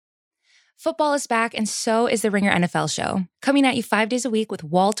Football is back, and so is the Ringer NFL show. Coming at you 5 days a week with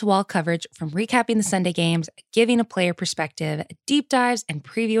wall-to-wall coverage from recapping the Sunday games, giving a player perspective, deep dives, and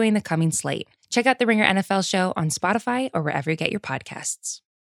previewing the coming slate. Check out the Ringer NFL show on Spotify or wherever you get your podcasts.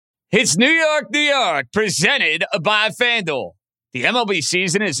 It's New York, New York, presented by FanDuel. The MLB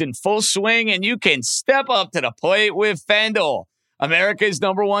season is in full swing, and you can step up to the plate with FanDuel, America's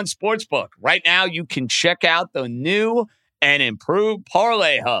 #1 sportsbook. Right now, you can check out the new and improved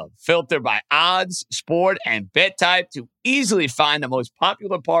Parlay Hub, filtered by odds, sport, and bet type to easily find the most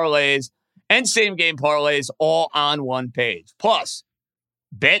popular parlays and same-game parlays all on one page. Plus,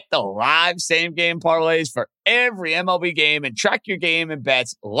 bet the live same-game parlays for every MLB game and track your game and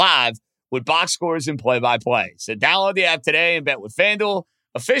bets live with box scores and play-by-play. So download the app today and bet with FanDuel,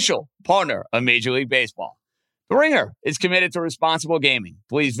 official partner of Major League Baseball. The Ringer is committed to responsible gaming.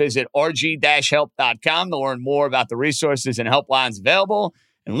 Please visit rg-help.com to learn more about the resources and helplines available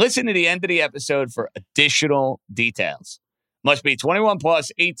and listen to the end of the episode for additional details. Must be 21 plus,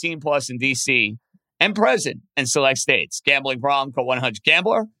 18 plus in D.C. and present in select states. Gambling problem? Call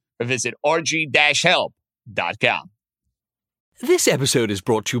 1-800-GAMBLER or visit rg-help.com. This episode is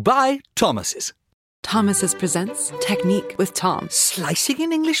brought to you by Thomas's. Thomas's presents Technique with Tom. Slicing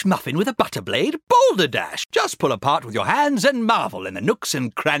an English muffin with a butter blade? Boulder Dash! Just pull apart with your hands and marvel in the nooks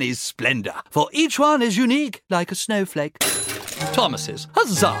and crannies' splendor. For each one is unique, like a snowflake. Thomas's.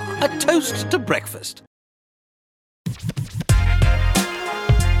 Huzzah! A toast to breakfast.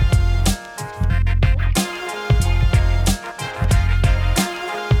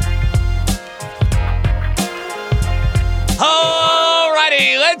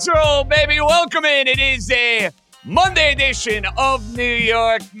 Let's roll, baby. Welcome in. It is a Monday edition of New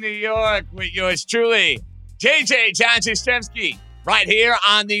York, New York with yours truly, JJ John Jastrzemski, right here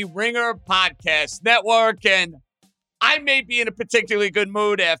on the Ringer Podcast Network. And I may be in a particularly good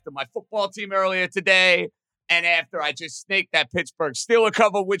mood after my football team earlier today and after I just snaked that Pittsburgh Steelers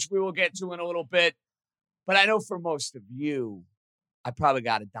cover, which we will get to in a little bit. But I know for most of you, I probably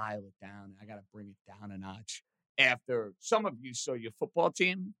got to dial it down. I got to bring it down a notch. After some of you saw your football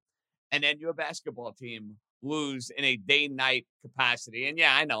team and then your basketball team lose in a day-night capacity. And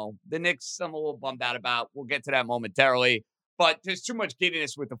yeah, I know the Knicks, I'm a little bummed out about. We'll get to that momentarily. But there's too much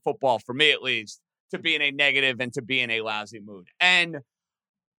giddiness with the football, for me at least, to be in a negative and to be in a lousy mood. And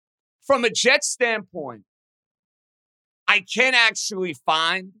from a Jets standpoint, I can actually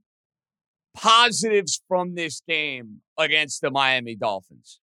find positives from this game against the Miami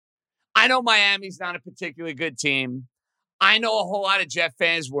Dolphins. I know Miami's not a particularly good team. I know a whole lot of Jet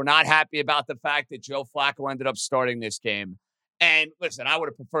fans were not happy about the fact that Joe Flacco ended up starting this game. And listen, I would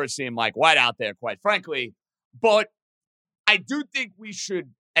have preferred seeing Mike White out there, quite frankly. But I do think we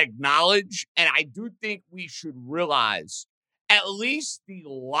should acknowledge, and I do think we should realize at least the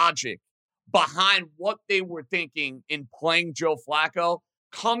logic behind what they were thinking in playing Joe Flacco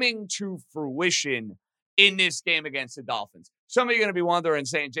coming to fruition in this game against the Dolphins. Some of you are going to be wondering,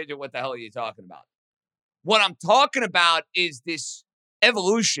 saying, JJ, what the hell are you talking about? What I'm talking about is this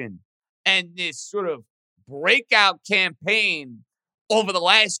evolution and this sort of breakout campaign over the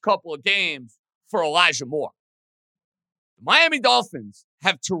last couple of games for Elijah Moore. The Miami Dolphins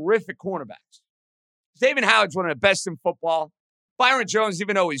have terrific cornerbacks. Xavier Howard's one of the best in football. Byron Jones,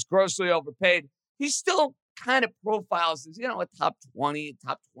 even though he's grossly overpaid, he still kind of profiles as, a top 20,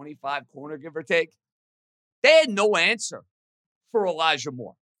 top 25 corner, give or take. They had no answer for Elijah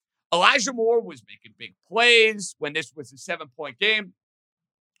Moore. Elijah Moore was making big plays when this was a 7-point game.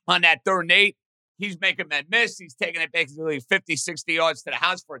 On that 3rd and 8, he's making that miss. He's taking it basically 50, 60 yards to the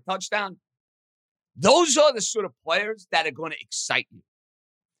house for a touchdown. Those are the sort of players that are going to excite you.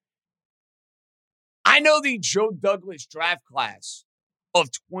 I know the Joe Douglas draft class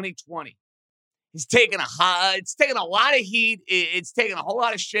of 2020 is taking it's taking a lot of heat. It's taking a whole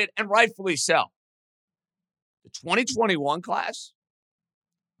lot of shit, and rightfully so. The 2021 class,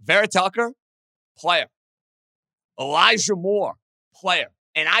 Vera Tucker, player. Elijah Moore, player.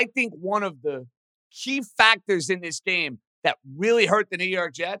 And I think one of the key factors in this game that really hurt the New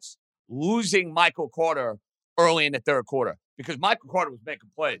York Jets, losing Michael Carter early in the 3rd quarter. Because Michael Carter was making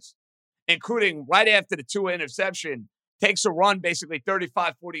plays, including right after the Tua interception, takes a run basically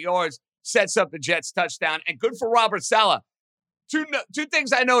 35, 40 yards, sets up the Jets touchdown. And good for Robert Saleh. Two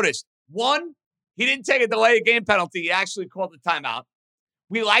things I noticed. One, he didn't take a delay of game penalty. He actually called the timeout.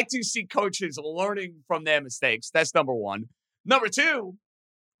 We like to see coaches learning from their mistakes. That's number one. Number two,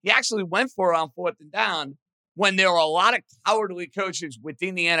 he actually went for it on 4th and down when there are a lot of cowardly coaches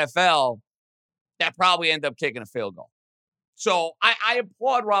within the NFL that probably end up kicking a field goal. So I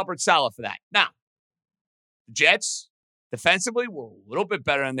applaud Robert Saleh for that. Now, the Jets, Defensively, we're a little bit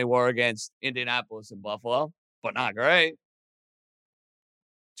better than they were against Indianapolis and Buffalo, but not great.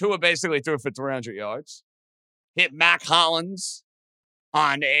 Tua basically threw for 300 yards. Hit Mac Hollins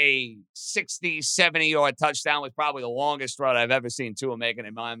on a 60, 70-yard touchdown, was probably the longest run I've ever seen Tua make in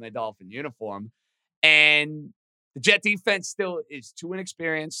a Miami Dolphin uniform. And the Jet defense still is too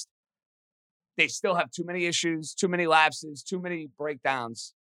inexperienced. They still have too many issues, too many lapses, too many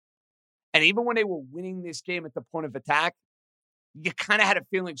breakdowns. And even when they were winning this game at the point of attack, you kind of had a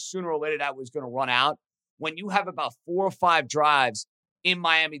feeling sooner or later that was going to run out when you have about 4 or 5 drives in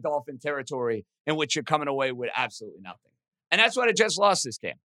Miami Dolphin territory in which you're coming away with absolutely nothing. And that's why they just lost this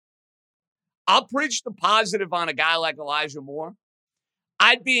game. I'll preach the positive on a guy like Elijah Moore.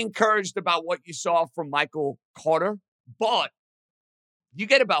 I'd be encouraged about what you saw from Michael Carter, but you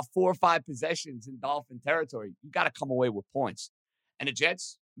get about 4 or 5 possessions in Dolphin territory, you got to come away with points. And the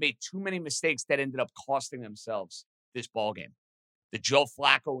Jets made too many mistakes that ended up costing themselves this ballgame. The Joe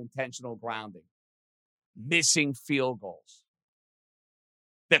Flacco intentional grounding, missing field goals,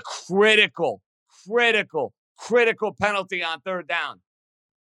 the critical penalty on third down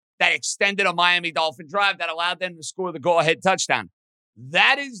that extended a Miami Dolphin drive that allowed them to score the go-ahead touchdown.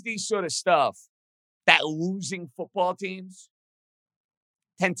 That is the sort of stuff that losing football teams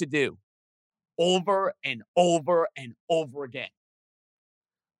tend to do over and over and over again.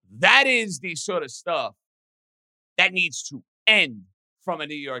 That is the sort of stuff that needs to end from a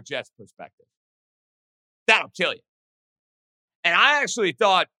New York Jets perspective. That'll kill you. And I actually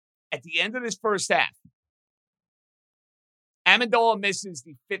thought at the end of this first half, Amendola misses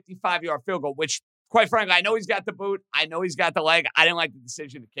the 55-yard field goal, which, quite frankly, I know he's got the boot. I know he's got the leg. I didn't like the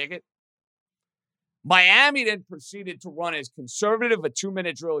decision to kick it. Miami then proceeded to run as conservative a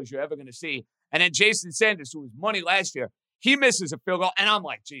 2-minute drill as you're ever going to see. And then Jason Sanders, who was money last year, he misses a field goal. And I'm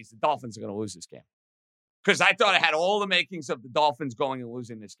like, geez, the Dolphins are going to lose this game. Because I thought it had all the makings of the Dolphins going and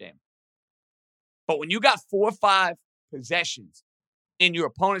losing this game. But when you got 4 or 5 possessions in your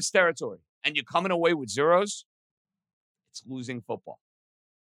opponent's territory and you're coming away with zeros, it's losing football.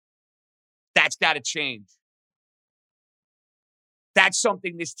 That's got to change. That's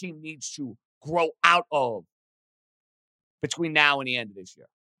something this team needs to grow out of between now and the end of this year.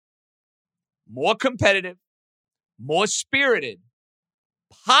 More competitive, more spirited.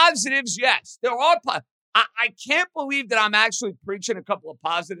 Positives, yes. There are I can't believe that I'm actually preaching a couple of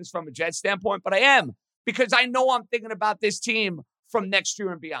positives from a Jet standpoint, but I am, because I know I'm thinking about this team from next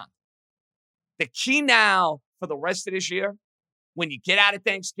year and beyond. The key now for the rest of this year, when you get out of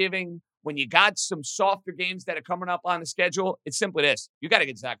Thanksgiving, when you got some softer games that are coming up on the schedule, it's simply this. You got to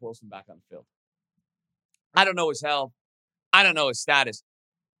get Zach Wilson back on the field. I don't know his health. I don't know his status.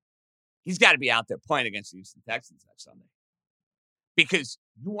 He's got to be out there playing against the Houston Texans next Sunday, because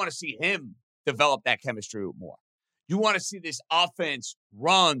you want to see him develop that chemistry more. You want to see this offense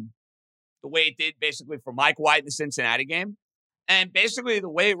run the way it did basically for Mike White in the Cincinnati game, and basically the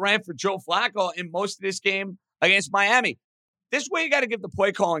way it ran for Joe Flacco in most of this game against Miami. This way you got to give the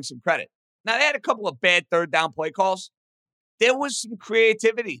play calling some credit. Now, they had a couple of bad third down play calls. There was some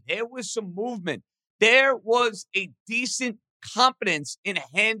creativity. There was some movement. There was a decent competence in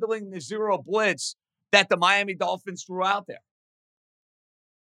handling the zero blitz that the Miami Dolphins threw out there.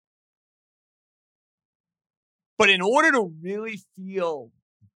 But in order to really feel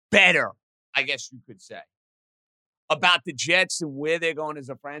better, I guess you could say, about the Jets and where they're going as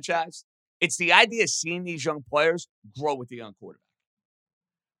a franchise, it's the idea of seeing these young players grow with the young quarterback.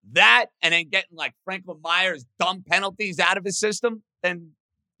 That, and then getting like Franklin Myers' dumb penalties out of his system, then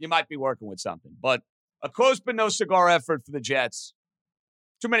you might be working with something. But a close but no cigar effort for the Jets.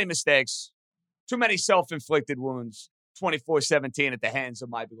 Too many mistakes. Too many self-inflicted wounds. 24-17 at the hands of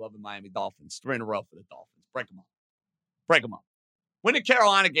my beloved Miami Dolphins. 3 in a row for the Dolphins. Break them up. Break them up. Win the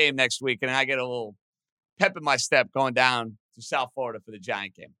Carolina game next week, and I get a little pep in my step going down to South Florida for the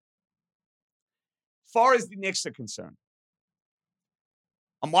Giant game. As far as the Knicks are concerned,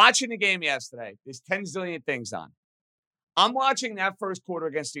 I'm watching the game yesterday. There's 10 zillion things on. I'm watching that first quarter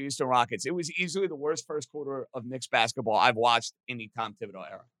against the Houston Rockets. It was easily the worst first quarter of Knicks basketball I've watched in the Tom Thibodeau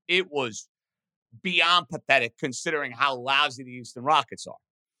era. It was beyond pathetic considering how lousy the Houston Rockets are.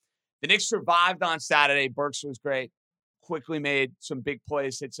 The Knicks survived on Saturday. Burks was great. Quickly made some big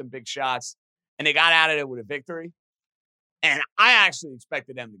plays, hit some big shots, and they got out of it with a victory. And I actually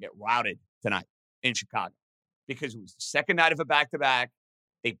expected them to get routed tonight in Chicago because it was the second night of a back-to-back.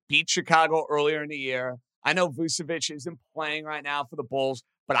 They beat Chicago earlier in the year. I know Vucevic isn't playing right now for the Bulls,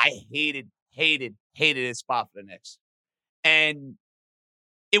 but I hated his spot for the Knicks. And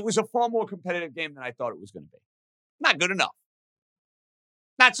it was a far more competitive game than I thought it was going to be. Not good enough.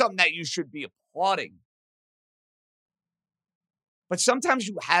 Not something that you should be applauding. But sometimes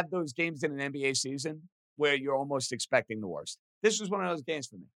you have those games in an NBA season where you're almost expecting the worst. This was one of those games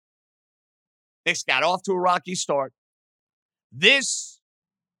for me. Knicks got off to a rocky start. This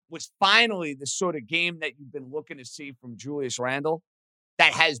was finally the sort of game that you've been looking to see from Julius Randle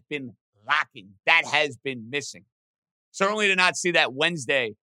that has been lacking, that has been missing. Certainly did not see that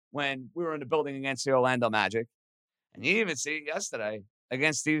Wednesday when we were in the building against the Orlando Magic. And you even see it yesterday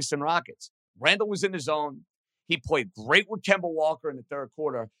against the Houston Rockets. Randle was in the zone. He played great with Kemba Walker in the third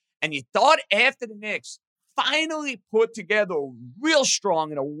quarter. And you thought after the Knicks finally put together a real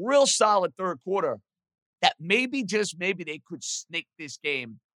strong and a real solid third quarter that maybe, just maybe, they could snake this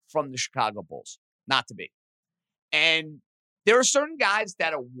game from the Chicago Bulls. Not to be. And there are certain guys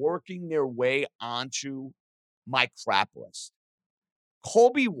that are working their way onto my crap list.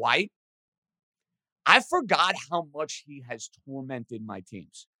 Coby White, I forgot how much he has tormented my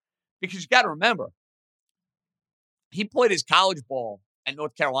teams. Because you got to remember, he played his college ball at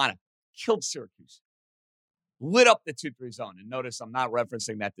North Carolina, killed Syracuse, lit up the 2-3 zone. And notice I'm not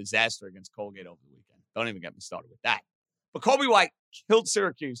referencing that disaster against Colgate over the weekend. Don't even get me started with that. But Coby White killed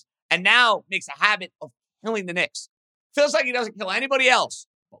Syracuse and now makes a habit of killing the Knicks. Feels like he doesn't kill anybody else.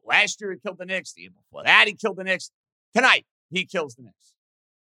 But last year he killed the Knicks. The year before that he killed the Knicks. Tonight he kills the Knicks.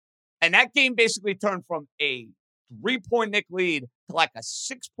 And that game basically turned from a 3-point Knick lead to like a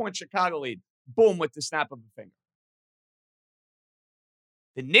 6-point Chicago lead. Boom, with the snap of a finger.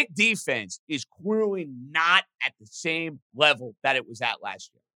 The Knick defense is clearly not at the same level that it was at last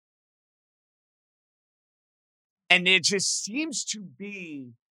year. And there just seems to be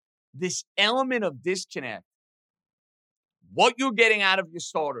this element of disconnect. What you're getting out of your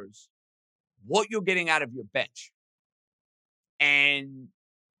starters, what you're getting out of your bench. And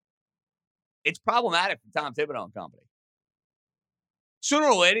it's problematic for Tom Thibodeau and company. Sooner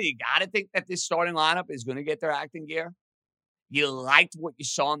or later, you got to think that this starting lineup is going to get their acting gear. You liked what you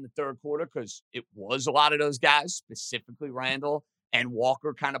saw in the third quarter because it was a lot of those guys, specifically Randle and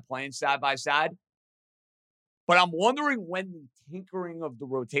Walker, kind of playing side by side. But I'm wondering when the tinkering of the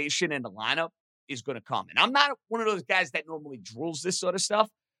rotation and the lineup is going to come. And I'm not one of those guys that normally drills this sort of stuff,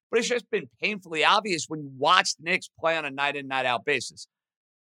 but it's just been painfully obvious when you watch the Knicks play on a night-in, night-out basis.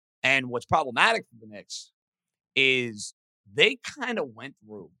 And what's problematic for the Knicks is they kind of went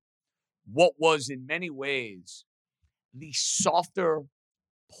through what was in many ways the softer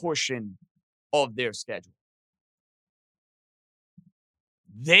portion of their schedule.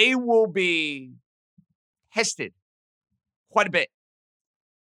 They will be tested quite a bit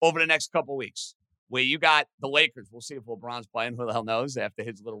over the next couple of weeks, where you got the Lakers. We'll see if LeBron's playing. Who the hell knows after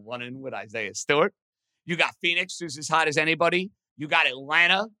his little run-in with Isaiah Stewart. You got Phoenix, who's as hot as anybody. You got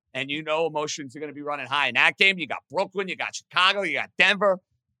Atlanta, and you know emotions are going to be running high in that game. You got Brooklyn. You got Chicago. You got Denver.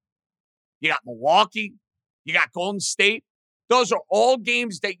 You got Milwaukee. You got Golden State. Those are all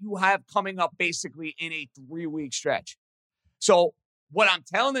games that you have coming up basically in a 3-week stretch. So what I'm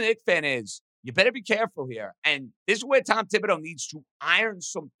telling the Knicks fan is, you better be careful here. And this is where Tom Thibodeau needs to iron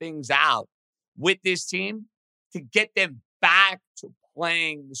some things out with this team to get them back to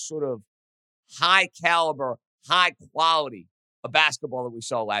playing the sort of high caliber, high quality of basketball that we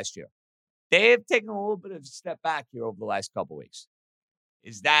saw last year. They have taken a little bit of a step back here over the last couple of weeks.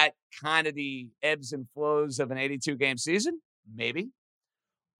 Is that kind of the ebbs and flows of an 82-game season? Maybe.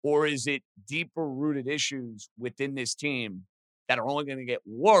 Or is it deeper-rooted issues within this team that are only going to get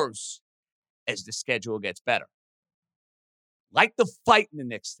worse as the schedule gets better? Like the fight in the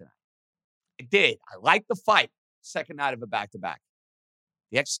Knicks tonight. I did. I like the fight. Second night of a back-to-back.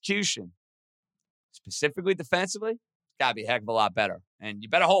 The execution, specifically defensively, it's got to be a heck of a lot better. And you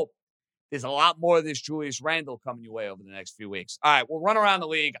better hope there's a lot more of this Julius Randle coming your way over the next few weeks. All right, we'll run around the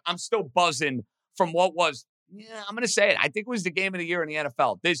league. I'm still buzzing from what was, I'm going to say it. I think it was the game of the year in the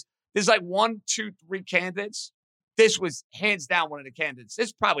NFL. There's like 1, 2, 3 candidates. This was hands down one of the candidates. This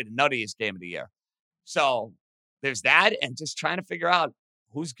is probably the nuttiest game of the year. So there's that, and just trying to figure out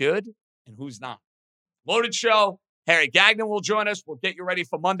who's good and who's not. Loaded show. Harry Gagnon will join us. We'll get you ready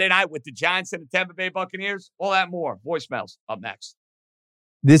for Monday night with the Giants and the Tampa Bay Buccaneers. All that more. Voicemails up next.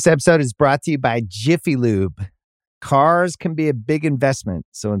 This episode is brought to you by Jiffy Lube. Cars can be a big investment,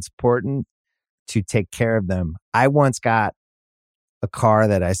 so it's important to take care of them. I once got a car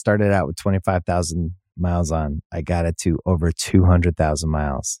that I started out with 25,000 miles on. I got it to over 200,000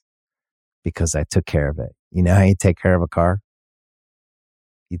 miles because I took care of it. You know how you take care of a car?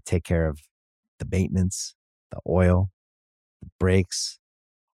 You take care of the maintenance, the oil, the brakes,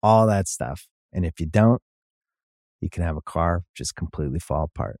 all that stuff. And if you don't, you can have a car just completely fall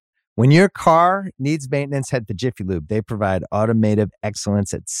apart. When your car needs maintenance, head to Jiffy Lube. They provide automotive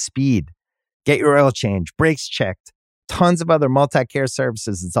excellence at speed. Get your oil change, brakes checked, tons of other multi-care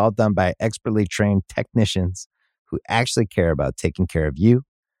services. It's all done by expertly trained technicians who actually care about taking care of you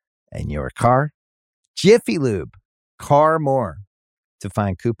and your car. Jiffy Lube, car more. To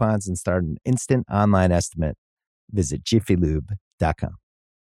find coupons and start an instant online estimate, visit jiffylube.com.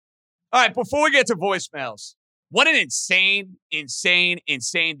 All right, before we get to voicemails, what an insane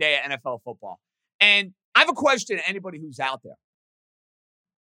day of NFL football. And I have a question to anybody who's out there.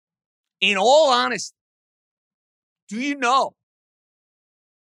 In all honesty, do you know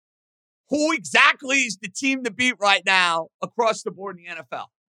who exactly is the team to beat right now across the board in the NFL?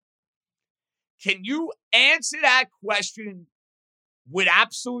 Can you answer that question with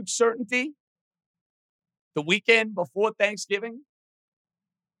absolute certainty the weekend before Thanksgiving?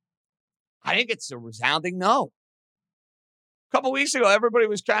 I think it's a resounding no. A couple weeks ago, everybody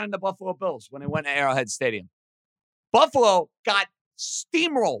was counting the Buffalo Bills when they went to Arrowhead Stadium. Buffalo got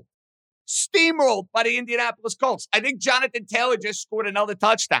steamrolled by the Indianapolis Colts. I think Jonathan Taylor just scored another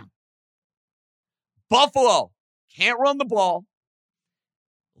touchdown. Buffalo can't run the ball,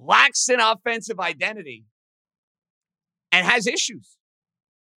 lacks an offensive identity, and has issues.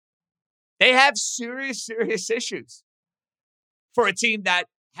 They have serious issues for a team that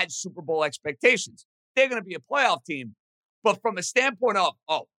had Super Bowl expectations. They're going to be a playoff team. But from a standpoint of,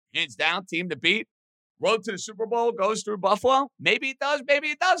 hands down, team to beat, road to the Super Bowl, goes through Buffalo, maybe it does, maybe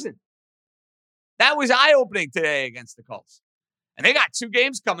it doesn't. That was eye-opening today against the Colts. And they got 2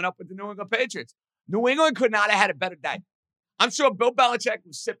 games coming up with the New England Patriots. New England could not have had a better day. I'm sure Bill Belichick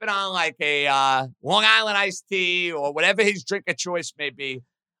was sipping on like a Long Island iced tea or whatever his drink of choice may be,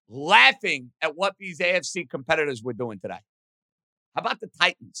 laughing at what these AFC competitors were doing today. How about the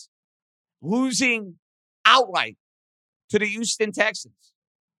Titans losing outright to the Houston Texans?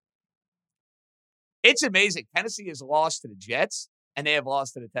 It's amazing. Tennessee has lost to the Jets, and they have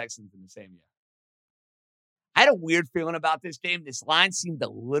lost to the Texans in the same year. I had a weird feeling about this game. This line seemed a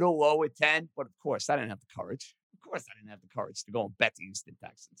little low at 10, but of course, I didn't have the courage. Of course, I didn't have the courage to go and bet the Houston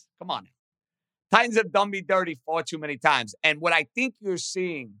Texans. Come on now. Titans have done me dirty far too many times. And what I think you're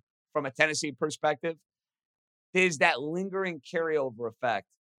seeing from a Tennessee perspective is that lingering carryover effect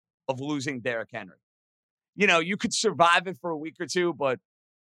of losing Derrick Henry. You know, you could survive it for a week or two, but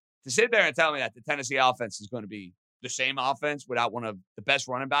to sit there and tell me that the Tennessee offense is going to be the same offense without one of the best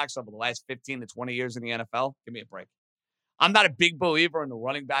running backs over the last 15 to 20 years in the NFL, give me a break. I'm not a big believer in the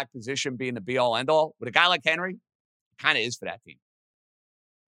running back position being the be-all, end-all. With a guy like Henry, it kind of is for that team.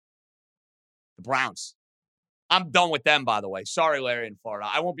 The Browns. I'm done with them, by the way. Sorry, Larry in Florida.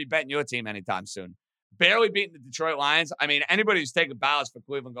 I won't be betting your team anytime soon. Barely beating the Detroit Lions. I mean, anybody who's taking ballots for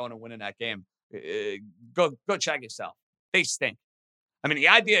Cleveland going and winning that game, go check yourself. They stink. I mean, the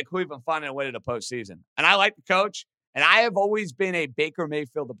idea of Cleveland finding a way to the postseason. And I like the coach, and I have always been a Baker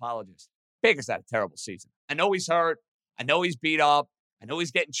Mayfield apologist. Baker's had a terrible season. I know he's hurt. I know he's beat up. I know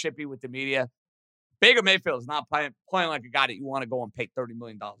he's getting chippy with the media. Baker Mayfield is not playing like a guy that you want to go and pay $30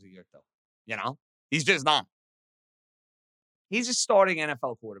 million a year to. You know? He's just not. He's a starting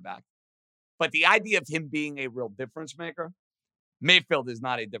NFL quarterback. But the idea of him being a real difference maker, Mayfield is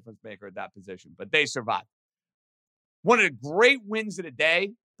not a difference maker at that position, but they survived. One of the great wins of the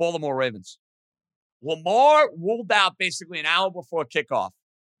day, Baltimore Ravens. Lamar ruled out basically an hour before kickoff.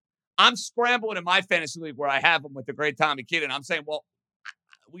 I'm scrambling in my fantasy league where I have him with the great Tommy Keaton. I'm saying, well,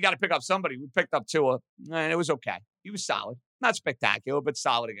 we got to pick up somebody. We picked up Tua, and it was okay. He was solid. Not spectacular, but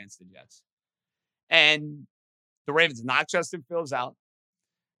solid against the Jets. And the Ravens knocked Justin Fields out.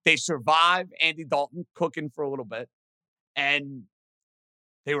 They survived Andy Dalton cooking for a little bit. And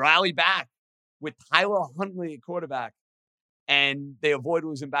they rally back with Tyler Huntley at quarterback. And they avoid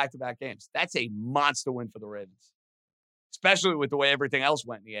losing back-to-back games. That's a monster win for the Ravens, especially with the way everything else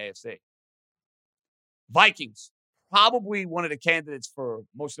went in the AFC. Vikings, probably one of the candidates for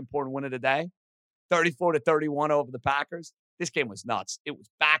most important win of the day. 34-31 over the Packers. This game was nuts. It was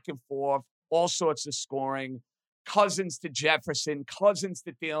back and forth, all sorts of scoring. Cousins to Jefferson, Cousins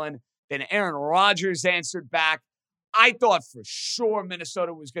to Thielen. Then Aaron Rodgers answered back. I thought for sure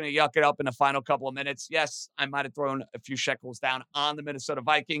Minnesota was going to yuck it up in the final couple of minutes. Yes, I might have thrown a few shekels down on the Minnesota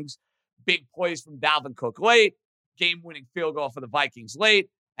Vikings. Big plays from Dalvin Cook late. Game-winning field goal for the Vikings late.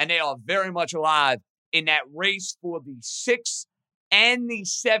 And they are very much alive in that race for the 6 and the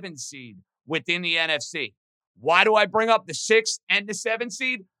 7 seed within the NFC. Why do I bring up the 6 and the 7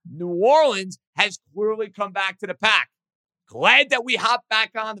 seed? New Orleans has clearly come back to the pack. Glad that we hopped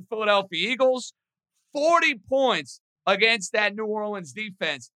back on the Philadelphia Eagles. 40 points against that New Orleans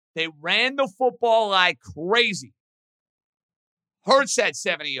defense. They ran the football like crazy. Hurts had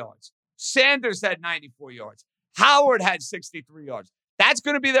 70 yards. Sanders had 94 yards. Howard had 63 yards. That's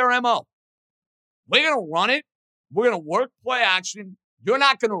going to be their MO. We're going to run it. We're going to work play action. You're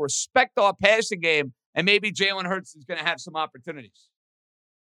not going to respect our passing game, and maybe Jalen Hurts is going to have some opportunities.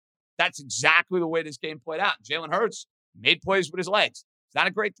 That's exactly the way this game played out. Jalen Hurts made plays with his legs. He's not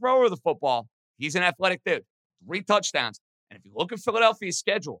a great thrower of the football. He's an athletic dude. 3 touchdowns. And if you look at Philadelphia's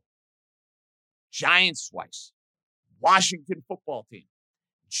schedule, Giants twice, Washington football team,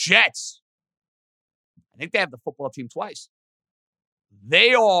 Jets. I think they have the football team twice.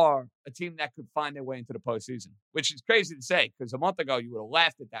 They are a team that could find their way into the postseason, which is crazy to say because a month ago you would have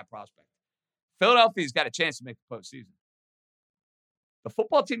laughed at that prospect. Philadelphia's got a chance to make the postseason. The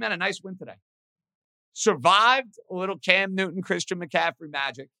football team had a nice win today. Survived a little Cam Newton, Christian McCaffrey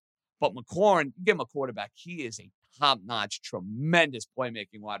magic. But McLaurin, give him a quarterback. He is a top-notch, tremendous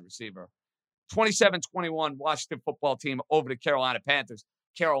playmaking wide receiver. 27-21 Washington football team over the Carolina Panthers.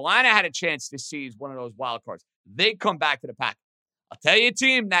 Carolina had a chance to seize one of those wild cards. They come back to the pack. I'll tell you a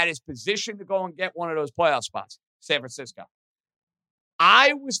team that is positioned to go and get one of those playoff spots, San Francisco.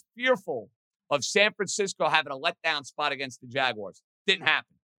 I was fearful of San Francisco having a letdown spot against the Jaguars. Didn't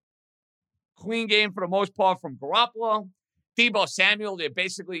happen. Clean game for the most part from Garoppolo. Deebo Samuel, they're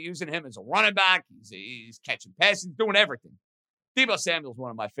basically using him as a running back. He's catching passes, doing everything. Deebo Samuel's one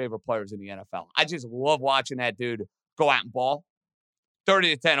of my favorite players in the NFL. I just love watching that dude go out and ball.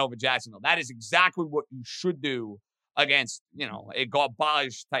 30-10 over Jacksonville. That is exactly what you should do against, a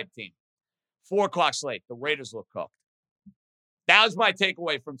garbage type team. 4 o'clock slate. The Raiders look cooked. That was my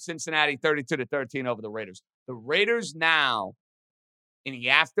takeaway from Cincinnati, 32-13 over the Raiders. The Raiders now, in the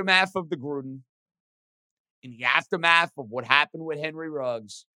aftermath of the Gruden, in the aftermath of what happened with Henry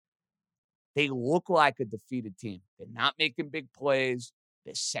Ruggs, they look like a defeated team. They're not making big plays.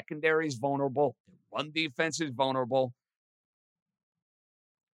 Their secondary is vulnerable. Their run defense is vulnerable.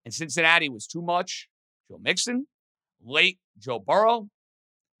 And Cincinnati was too much. Joe Mixon, late Joe Burrow.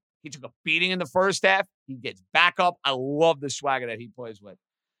 He took a beating in the first half. He gets back up. I love the swagger that he plays with.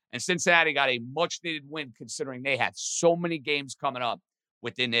 And Cincinnati got a much-needed win considering they had so many games coming up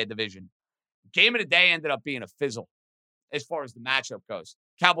within their division. Game of the day ended up being a fizzle as far as the matchup goes.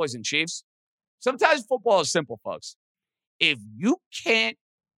 Cowboys and Chiefs. Sometimes football is simple, folks. If you can't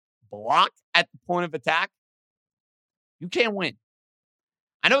block at the point of attack, you can't win.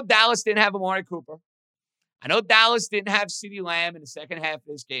 I know Dallas didn't have Amari Cooper. I know Dallas didn't have CeeDee Lamb in the second half of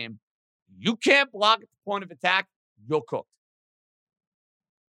this game. You can't block at the point of attack, you're cooked.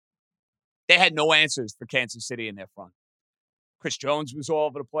 They had no answers for Kansas City in their front. Chris Jones was all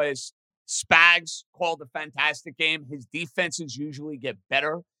over the place. Spags called a fantastic game. His defenses usually get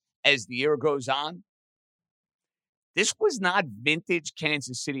better as the year goes on. This was not vintage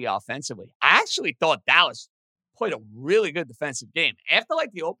Kansas City offensively. I actually thought Dallas played a really good defensive game. After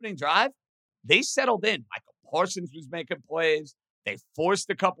the opening drive, they settled in. Michael Parsons was making plays. They forced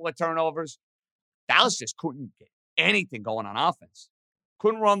a couple of turnovers. Dallas just couldn't get anything going on offense.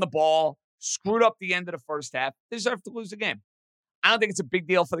 Couldn't run the ball. Screwed up the end of the first half. They deserved to lose the game. I don't think it's a big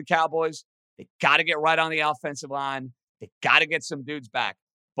deal for the Cowboys. They got to get right on the offensive line. They got to get some dudes back.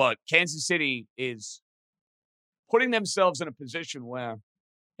 But Kansas City is putting themselves in a position where,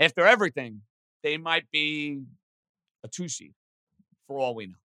 after everything, they might be a 2 seed for all we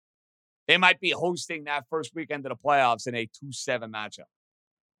know. They might be hosting that first weekend of the playoffs in a 2-7 matchup.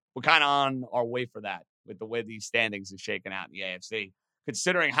 We're kind of on our way for that with the way these standings are shaking out in the AFC,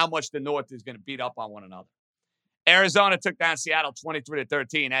 considering how much the North is going to beat up on one another. Arizona took down Seattle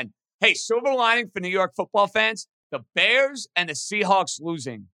 23-13. And, hey, silver lining for New York football fans, the Bears and the Seahawks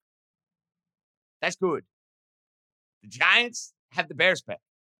losing. That's good. The Giants have the Bears pick.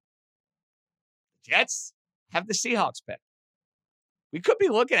 The Jets have the Seahawks pick. We could be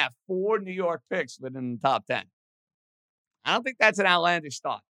looking at 4 New York picks within the top 10. I don't think that's an outlandish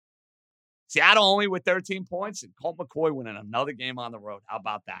thought. Seattle only with 13 points and Colt McCoy winning another game on the road. How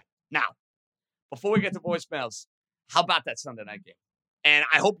about that? Now, before we get to voicemails, how about that Sunday night game? And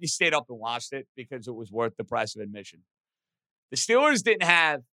I hope you stayed up and watched it because it was worth the price of admission. The Steelers didn't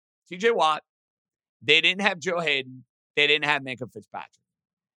have TJ Watt. They didn't have Joe Hayden. They didn't have Minkah Fitzpatrick.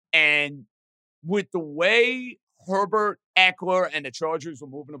 And with the way Herbert, Eckler, and the Chargers were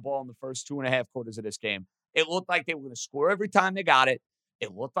moving the ball in the first 2.5 quarters of this game, it looked like they were going to score every time they got it.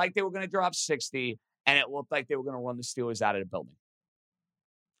 It looked like they were going to drop 60, and it looked like they were going to run the Steelers out of the building.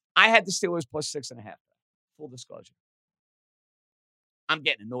 I had the Steelers plus 6.5. Full disclosure. I'm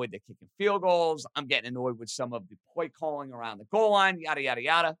getting annoyed they're kicking field goals. I'm getting annoyed with some of the play calling around the goal line, yada, yada,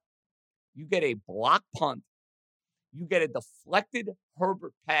 yada. You get a block punt. You get a deflected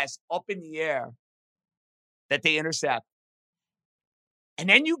Herbert pass up in the air that they intercept. And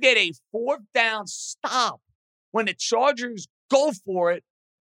then you get a 4th down stop when the Chargers go for it.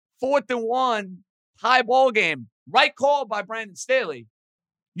 4th and 1, high ball game. Right call by Brandon Staley.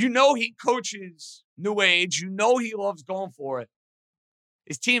 You know he coaches new age. You know he loves going for it.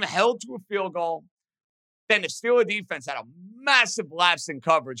 His team held to a field goal. Then the Steelers defense had a massive lapse in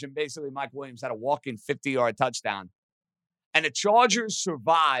coverage, and basically Mike Williams had a walk-in 50-yard touchdown. And the Chargers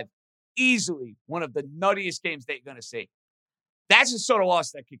survived easily one of the nuttiest games that you're going to see. That's the sort of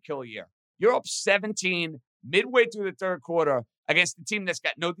loss that could kill a year. You're up 17 midway through the third quarter against a team that's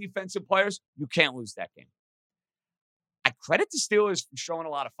got no defensive players. You can't lose that game. I credit the Steelers for showing a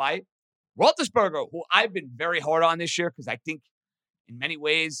lot of fight. Roethlisberger, who I've been very hard on this year because I think in many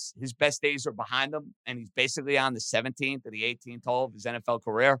ways his best days are behind him, and he's basically on the 17th or the 18th hole of his NFL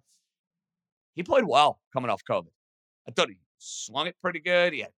career. He played well coming off COVID. I thought he slung it pretty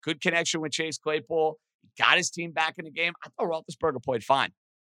good. He had good connection with Chase Claypool. He got his team back in the game. I thought Roethlisberger played fine.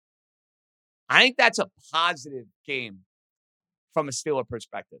 I think that's a positive game from a Steeler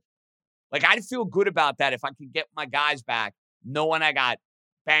perspective. Like, I'd feel good about that if I could get my guys back, knowing I got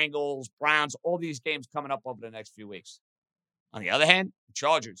Bengals, Browns, all these games coming up over the next few weeks. On the other hand, the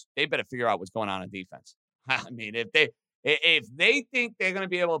Chargers, they better figure out what's going on defense. I mean, if they think they're going to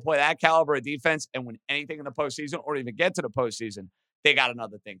be able to play that caliber of defense and win anything in the postseason or even get to the postseason, they got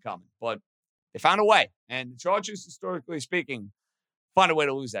another thing coming. But they found a way. And the Chargers, historically speaking, find a way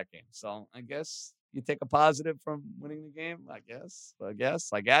to lose that game. So I guess you take a positive from winning the game, I guess.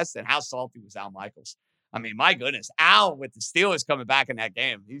 And how salty was Al Michaels? I mean, my goodness. Al, with the Steelers coming back in that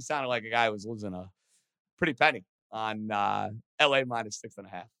game, he sounded like a guy who was losing a pretty penny on LA minus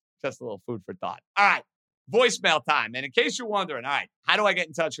 6.5. Just a little food for thought. All right. Voicemail time. And in case you're wondering, all right, how do I get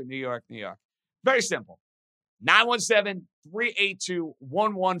in touch with New York, New York? Very simple.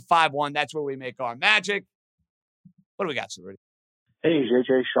 917-382-1151. That's where we make our magic. What do we got, Cerruti? Hey,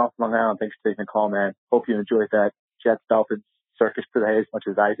 JJ, Sean from Long Island. Thanks for taking the call, man. Hope you enjoyed that Jets-Dolphins circus today as much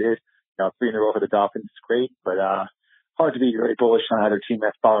as I did. 3 in a row for the Dolphins is great, but hard to be very bullish on either team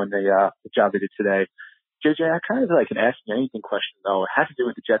that's following the job they did today. JJ, I kind of like an ask you anything question, though. It has to do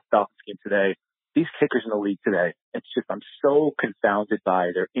with the Jets-Dolphins game today. These kickers in the league today, it's just I'm so confounded by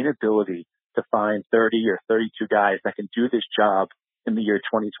their inability to find 30 or 32 guys that can do this job in the year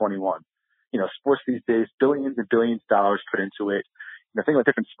 2021. Sports these days, billions and billions of dollars put into it. The thing with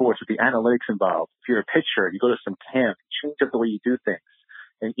different sports, with the analytics involved, if you're a pitcher, you go to some camp, change up the way you do things.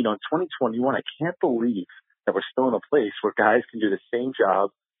 And, in 2021, I can't believe that we're still in a place where guys can do the same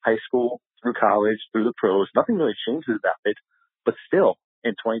job, high school, through college, through the pros. Nothing really changes about it. But still,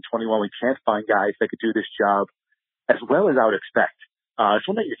 in 2021, we can't find guys that could do this job as well as I would expect. I just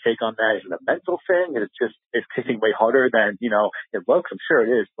want to get your take on that. Is it a mental thing? And it's kicking way harder than, it looks. I'm sure it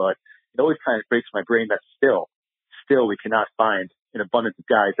is, but it always kind of breaks my brain that still we cannot find an abundance of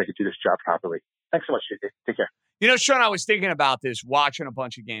guys that could do this job properly. Thanks so much, JJ. Take care. Sean, I was thinking about this watching a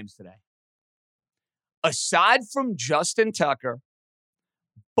bunch of games today. Aside from Justin Tucker,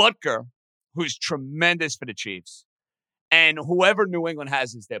 Butker, who's tremendous for the Chiefs, and whoever New England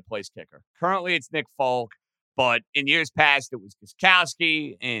has as their place kicker. Currently, it's Nick Folk, but in years past, it was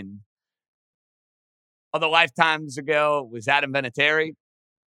Gostkowski, and other lifetimes ago, it was Adam Vinatieri.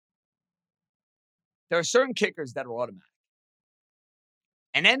 There are certain kickers that are automatic.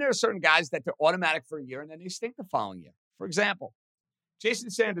 And then there are certain guys that they're automatic for a year and then they stink the following year. For example, Jason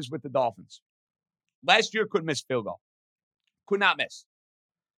Sanders with the Dolphins. Last year couldn't miss field goal. Could not miss.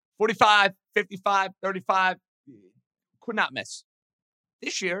 45, 55, 35, could not miss.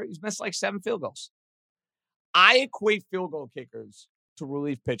 This year, he's missed like 7 field goals. I equate field goal kickers to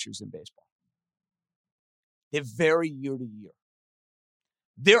relief pitchers in baseball. They vary year to year.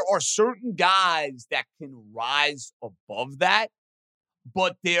 There are certain guys that can rise above that,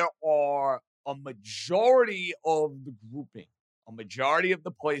 but there are a majority of the grouping, a majority of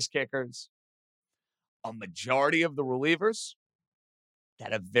the place kickers, a majority of the relievers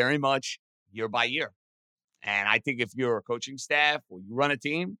that are very much year by year. And I think if you're a coaching staff or you run a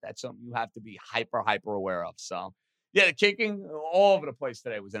team, that's something you have to be hyper aware of. So, yeah, the kicking all over the place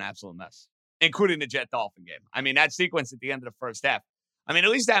today was an absolute mess, including the Jet-Dolphin game. I mean, that sequence at the end of the first half. I mean,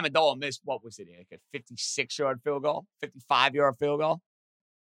 at least Amendola missed, what was it, like a 56-yard field goal, 55-yard field goal.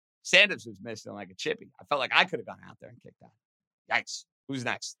 Sanders was missing like a chippy. I felt like I could have gone out there and kicked that. Yikes. Who's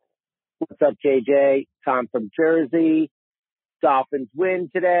next? What's up, JJ? Tom from Jersey. Dolphins win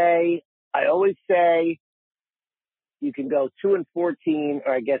today. I always say you can go 2-14,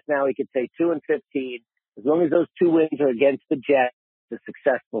 or I guess now we could say 2-15. As long as those 2 wins are against the Jets, it's a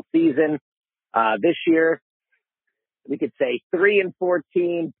successful season. This year, we could say 3-14,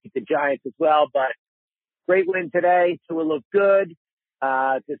 beat the Giants as well, but great win today. Tua looked good.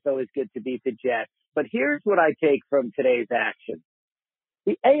 It's just always good to beat the Jets. But here's what I take from today's action.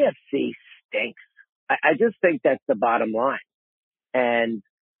 The AFC stinks. I just think that's the bottom line. And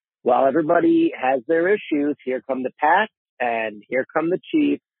while everybody has their issues, here come the Pats and here come the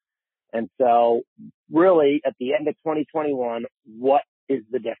Chiefs. And so really at the end of 2021, what is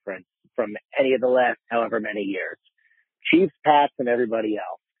the difference from any of the last however many years? Chiefs, Pats, and everybody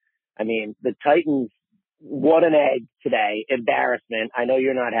else. I mean, the Titans, what an egg today. Embarrassment. I know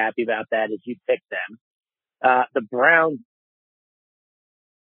you're not happy about that as you picked them. The Browns,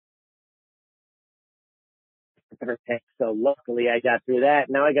 so luckily I got through that.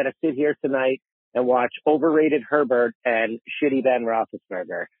 Now I got to sit here tonight and watch overrated Herbert and shitty Ben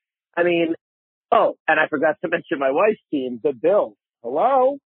Roethlisberger. I mean, oh, and I forgot to mention my wife's team, the Bills.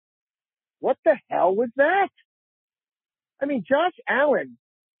 Hello? What the hell was that? I mean, Josh Allen,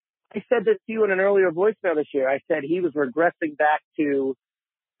 I said this to you in an earlier voicemail this year. I said he was regressing back to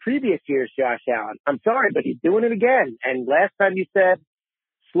previous year's Josh Allen. I'm sorry, but he's doing it again. And last time you said,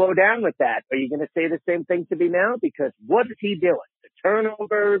 slow down with that. Are you going to say the same thing to me now? Because what is he doing? The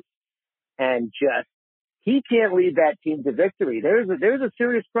turnovers and just, he can't lead that team to victory. There's a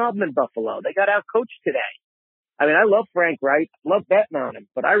serious problem in Buffalo. They got outcoached today. I mean, I love Frank Reich, love betting on him,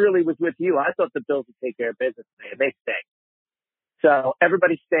 but I really was with you. I thought the Bills would take care of business today, and they stink. So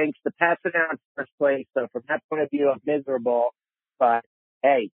everybody stinks. The Pats are now in first place. So from that point of view, I'm miserable. But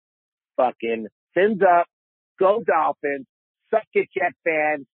hey, fucking fins up, go Dolphins, suck it, Jet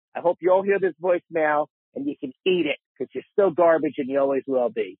fans. I hope you all hear this voicemail and you can eat it because you're still garbage and you always will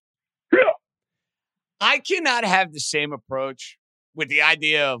be. I cannot have the same approach with the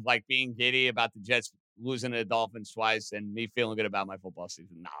idea of like being giddy about the Jets losing to the Dolphins twice and me feeling good about my football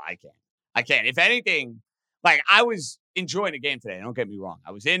season. No, I can't. I can't. If anything, like I was enjoying the game today. Don't get me wrong.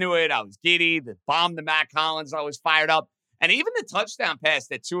 I was into it. I was giddy. The bomb to Matt Collins, I was fired up. And even the touchdown pass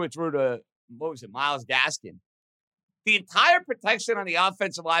that Tua threw to, Myles Gaskin. The entire protection on the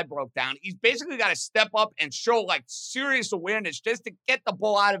offensive line broke down. He's basically got to step up and show like serious awareness just to get the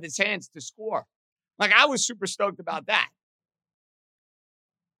ball out of his hands to score. Like I was super stoked about that.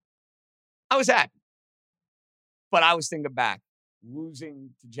 I was happy. But I was thinking back, losing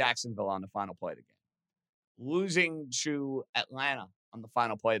to Jacksonville on the final play of the game. Losing to Atlanta on the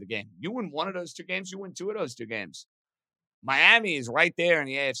final play of the game. You win one of those two games, you win two of those two games. Miami is right there in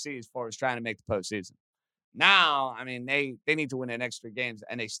the AFC as far as trying to make the postseason. Now, I mean, they need to win their next 3 games,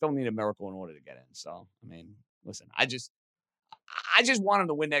 and they still need a miracle in order to get in. So, I mean, listen, I just want them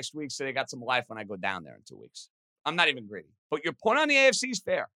to win next week so they got some life when I go down there in 2 weeks. I'm not even greedy. But your point on the AFC is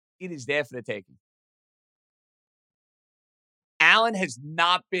fair. It is there for the taking. Allen has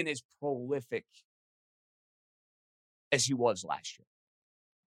not been as prolific as he was last year.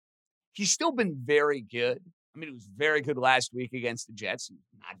 He's still been very good. I mean, he was very good last week against the Jets,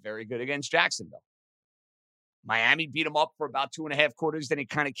 not very good against Jacksonville. Miami beat him up for about 2.5 quarters. Then he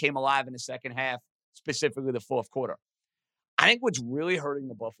kind of came alive in the second half, specifically the fourth quarter. I think what's really hurting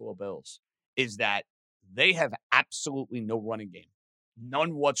the Buffalo Bills is that they have absolutely no running game.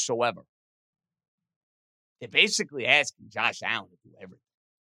 None whatsoever. They're basically asking Josh Allen to do everything.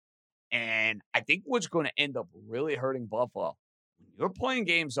 And I think what's going to end up really hurting Buffalo, when you're playing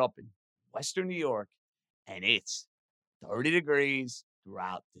games up in Western New York, and it's 30 degrees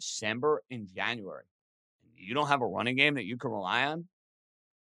throughout December and January, and you don't have a running game that you can rely on,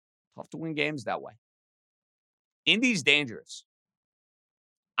 tough to win games that way. Indy's dangerous.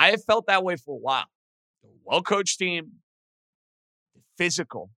 I have felt that way for a while. They're a well-coached team. They're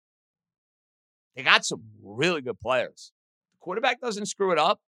physical. They got some really good players. The quarterback doesn't screw it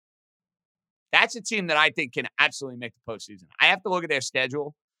up. That's a team that I think can absolutely make the postseason. I have to look at their schedule.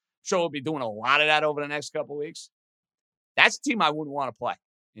 I'm sure we'll be doing a lot of that over the next couple of weeks. That's a team I wouldn't want to play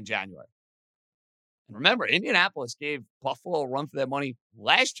in January. And remember, Indianapolis gave Buffalo a run for their money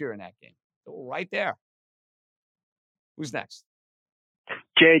last year in that game. They were right there. Who's next?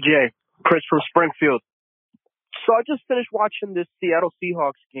 JJ, Chris from Springfield. So I just finished watching this Seattle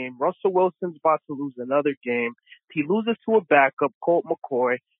Seahawks game. Russell Wilson's about to lose another game. He loses to a backup, Colt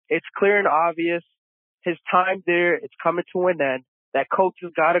McCoy. It's clear and obvious. His time there, it's coming to an end. That coach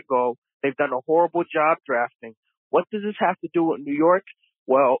has got to go. They've done a horrible job drafting. What does this have to do with New York?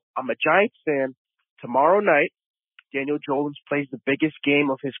 Well, I'm a Giants fan. Tomorrow night, Daniel Jones plays the biggest game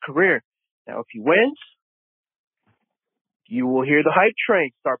of his career. Now, if he wins, you will hear the hype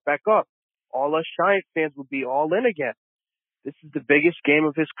train start back up. All us Giants fans will be all in again. This is the biggest game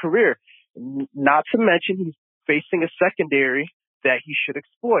of his career. Not to mention he's facing a secondary that he should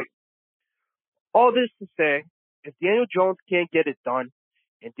exploit. All this to say, if Daniel Jones can't get it done,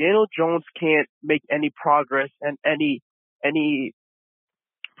 and Daniel Jones can't make any progress and any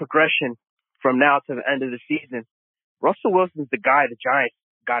progression from now to the end of the season, Russell Wilson's the guy the Giants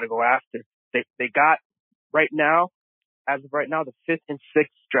got to go after. They got right now, as of right now, the 5th and 6th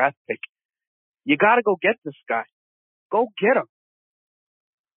draft pick. You got to go get this guy. Go get him.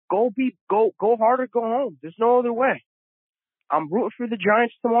 Go hard or go home. There's no other way. I'm rooting for the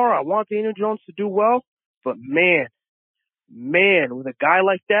Giants tomorrow. I want Daniel Jones to do well, but man, with a guy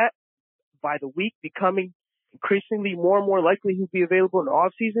like that, by the week becoming increasingly more and more likely he'll be available in the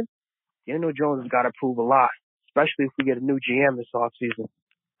offseason, Daniel Jones has got to prove a lot, especially if we get a new GM this offseason.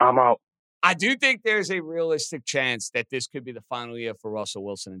 I'm out. I do think there's a realistic chance that this could be the final year for Russell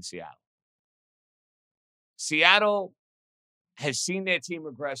Wilson in Seattle. Seattle has seen their team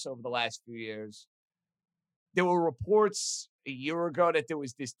regress over the last few years. There were reports a year ago that there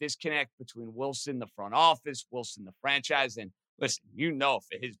was this disconnect between Wilson, the front office, Wilson, the franchise. And listen,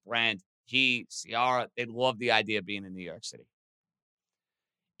 for his brand, Ciara, they love the idea of being in New York City.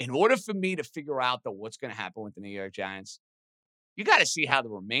 In order for me to figure out, though, what's going to happen with the New York Giants, you got to see how the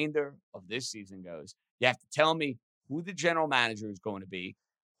remainder of this season goes. You have to tell me who the general manager is going to be,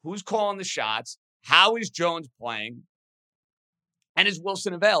 who's calling the shots, how is Jones playing, and is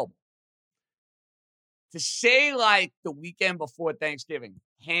Wilson available? To say, like, the weekend before Thanksgiving,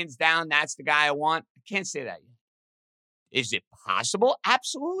 hands down, that's the guy I want, I can't say that yet. Is it possible?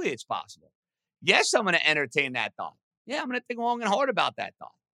 Absolutely, it's possible. Yes, I'm going to entertain that thought. Yeah, I'm going to think long and hard about that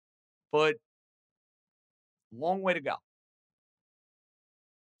thought. But long way to go.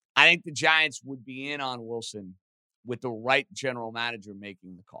 I think the Giants would be in on Wilson with the right general manager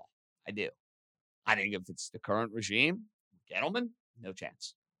making the call. I do. I think if it's the current regime, Gettleman, no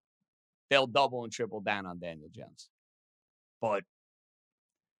chance. They'll double and triple down on Daniel Jones. But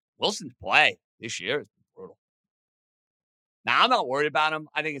Wilson's play this year has been brutal. Now, I'm not worried about him.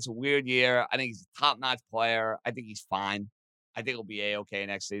 I think it's a weird year. I think he's a top-notch player. I think he's fine. I think he'll be A-okay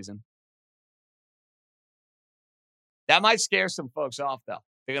next season. That might scare some folks off, though.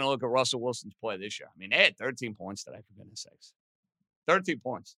 They're going to look at Russell Wilson's play this year. I mean, they had 13 points today, for goodness sakes. 13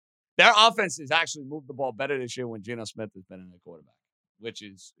 points. Their offense has actually moved the ball better this year when Geno Smith has been in the quarterback, which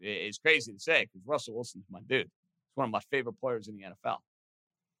is crazy to say because Russell Wilson's my dude. He's one of my favorite players in the NFL.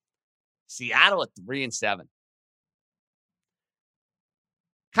 Seattle at 3-7.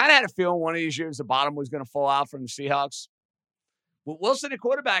 Kind of had a feeling one of these years the bottom was going to fall out from the Seahawks. With Wilson at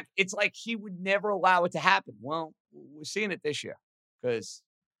quarterback, it's like he would never allow it to happen. Well, we're seeing it this year because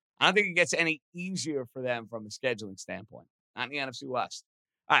I don't think it gets any easier for them from a scheduling standpoint. Not in the NFC West.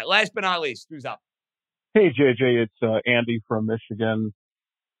 All right, last but not least, who's up? Hey, JJ, it's Andy from Michigan.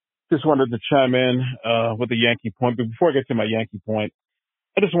 Just wanted to chime in with a Yankee point. But before I get to my Yankee point,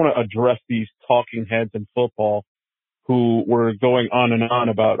 I just want to address these talking heads in football who were going on and on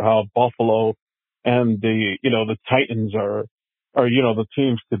about how Buffalo and the Titans are the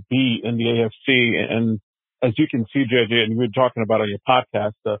teams to beat in the AFC. And as you can see, JJ, and we were talking about on your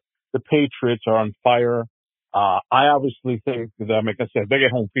podcast, the Patriots are on fire. I obviously think that, like I said, if they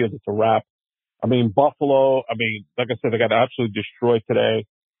get home field, it's a wrap. I mean, Buffalo, like I said, they got absolutely destroyed today.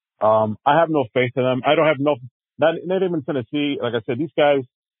 I have no faith in them. I don't have not even Tennessee. Like I said, these guys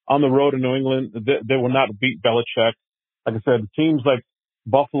on the road in New England, they will not beat Belichick. Like I said, teams like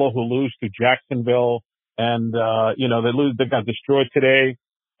Buffalo who lose to Jacksonville and, they got destroyed today.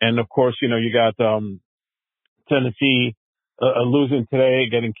 And of course, you got, Tennessee, losing today,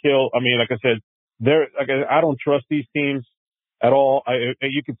 getting killed. I mean, like I said, I don't trust these teams at all.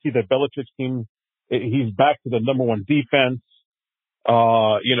 You can see that Belichick's team, he's back to the number one defense.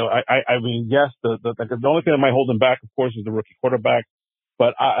 I mean, yes, the only thing that might hold him back, of course, is the rookie quarterback.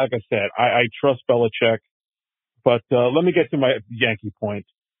 But like I said, I trust Belichick. But let me get to my Yankee point.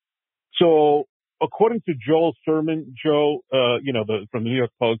 So, according to Joel Sherman, from the New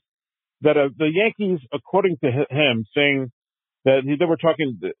York Post, that the Yankees, according to him, saying that they were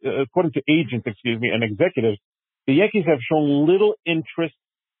talking, according to agents, and executives, the Yankees have shown little interest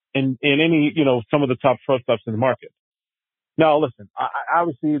in any, some of the top shortstops in the market. Now, listen,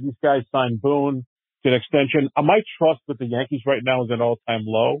 obviously these guys signed Boone to an extension. My trust with the Yankees right now is at an all-time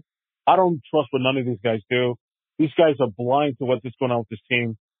low. I don't trust what none of these guys do. These guys are blind to what's going on with this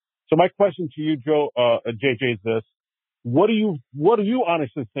team. So my question to you, JJ, is this. What do you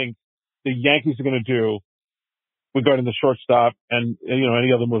honestly think the Yankees are going to do regarding the shortstop and,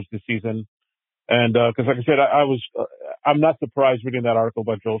 any other moves this season? And, cause like I said, I'm not surprised reading that article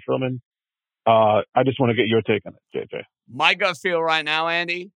by Joel Sherman. I just want to get your take on it, JJ. My gut feel right now,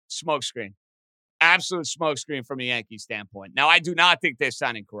 Andy, smokescreen. Absolute smokescreen from a Yankee standpoint. Now, I do not think they're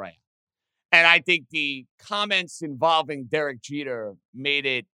signing Correa. And I think the comments involving Derek Jeter made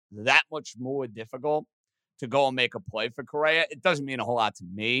it that much more difficult to go and make a play for Correa. It doesn't mean a whole lot to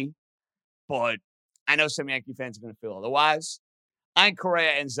me, but I know some Yankee fans are going to feel otherwise. I think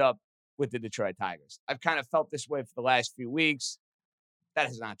Correa ends up with the Detroit Tigers. I've kind of felt this way for the last few weeks. That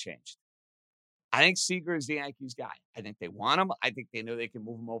has not changed. I think Seager is the Yankees guy. I think they want him. I think they know they can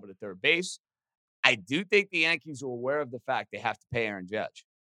move him over to third base. I do think the Yankees are aware of the fact they have to pay Aaron Judge.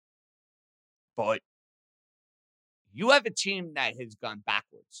 But you have a team that has gone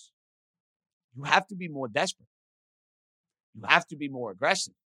backwards. You have to be more desperate. You have to be more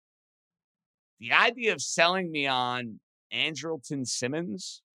aggressive. The idea of selling me on Andrelton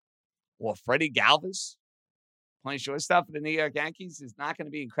Simmons or Freddie Galvis playing shortstop for the New York Yankees is not going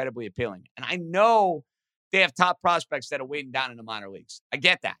to be incredibly appealing. And I know they have top prospects that are waiting down in the minor leagues. I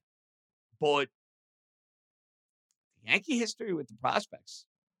get that. But the Yankee history with the prospects,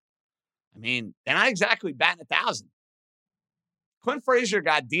 I mean, they're not exactly batting 1,000. Clint Frazier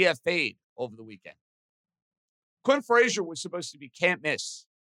got DFA'd over the weekend. Clint Frazier was supposed to be can't miss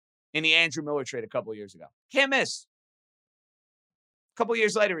in the Andrew Miller trade a couple of years ago. Can't miss. A couple of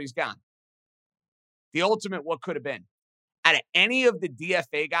years later, he's gone. The ultimate what could have been. Out of any of the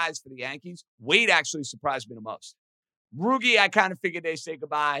DFA guys for the Yankees, Wade actually surprised me the most. Rugi, I kind of figured they'd say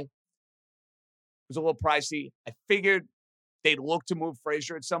goodbye. It was a little pricey. I figured they'd look to move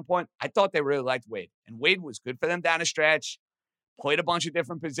Frazier at some point. I thought they really liked Wade. And Wade was good for them down the stretch. Played a bunch of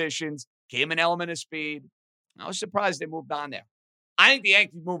different positions. Gave him an element of speed. I was surprised they moved on there. I think the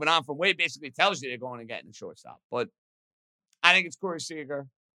Yankees moving on from Wade basically tells you they're going to get in the shortstop. But I think it's Corey Seager.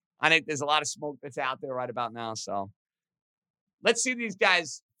 I think there's a lot of smoke that's out there right about now. So let's see these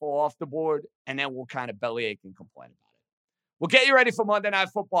guys fall off the board, and then we'll kind of bellyache and complain about it. We'll get you ready for Monday Night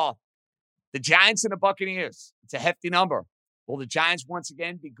Football. The Giants and the Buccaneers. It's a hefty number. Will the Giants once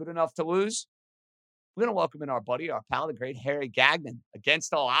again be good enough to lose? We're going to welcome in our buddy, our pal, the great Harry Gagnon.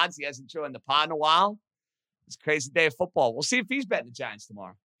 Against all odds, he hasn't joined the pod in a while. It's a crazy day of football. We'll see if he's betting the Giants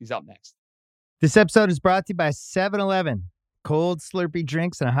tomorrow. He's up next. This episode is brought to you by 7-Eleven. Cold, slurpy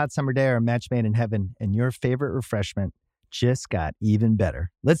drinks and a hot summer day are a match made in heaven, and your favorite refreshment just got even better.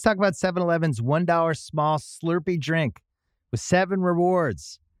 Let's talk about 7-Eleven's $1 small slurpy drink with 7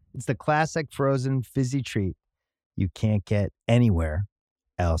 rewards. It's the classic frozen fizzy treat you can't get anywhere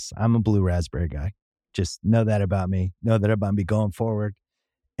else. I'm a blue raspberry guy. Just know that about me. Know that about me going forward.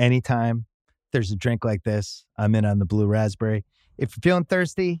 Anytime there's a drink like this, I'm in on the blue raspberry. If you're feeling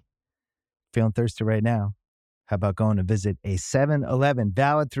thirsty right now, how about going to visit a 7-Eleven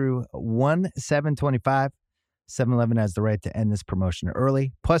valid through 1/7/25? 7-Eleven has the right to end this promotion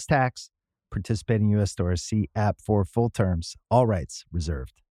early, plus tax. Participating U.S. stores. See app for full terms. All rights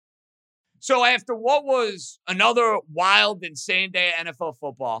reserved. So after what was another wild, insane day of NFL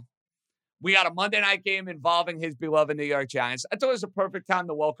football, we got a Monday night game involving his beloved New York Giants. I thought it was a perfect time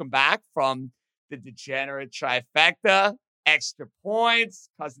to welcome back from the degenerate trifecta, extra points,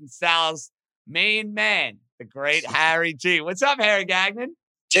 Cousin Sal's main man, the great Harry G. What's up, Harry Gagnon?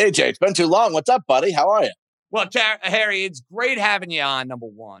 JJ, it's been too long. What's up, buddy? How are you? Well, Harry, it's great having you on, number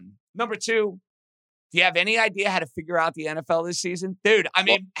one. Number two, do you have any idea how to figure out the NFL this season? Dude, I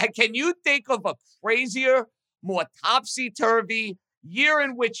mean, can you think of a crazier, more topsy-turvy year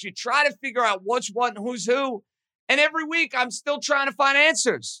in which you try to figure out what's what and who's who, and every week I'm still trying to find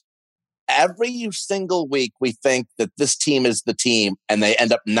answers? Every single week we think that this team is the team, and they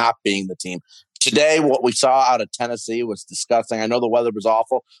end up not being the team. Today, what we saw out of Tennessee was disgusting. I know the weather was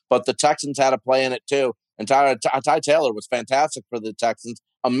awful, but the Texans had a play in it too. And Ty Taylor was fantastic for the Texans.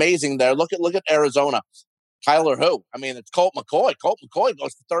 Amazing there. Look at Arizona. Kyler who? I mean, it's Colt McCoy. Colt McCoy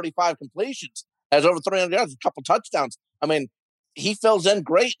goes for 35 completions, has over 300 yards, a couple touchdowns. I mean, he fills in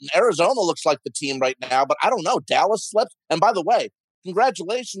great. And Arizona looks like the team right now, but I don't know. Dallas slipped. And by the way,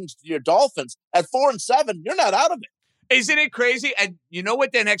 congratulations to your Dolphins. At 4-7, you're not out of it. Isn't it crazy? And you know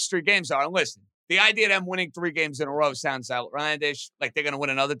what their next 3 games are? And listen, the idea of them winning 3 games in a row sounds outlandish, like they're going to win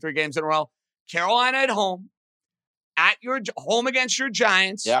another 3 games in a row. Carolina at home against your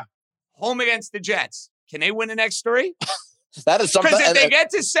Giants, home against the Jets. Can they win the next 3? That is something. Because if they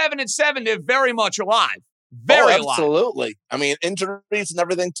get to 7-7, they're very much alive. Very alive. Absolutely. I mean, injuries and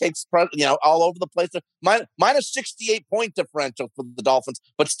everything takes, all over the place. Minus 68 point differential for the Dolphins,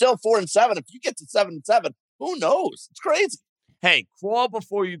 but still 4-7. If you get to 7-7, who knows? It's crazy. Hey, crawl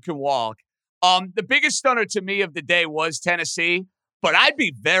before you can walk. The biggest stunner to me of the day was Tennessee, but I'd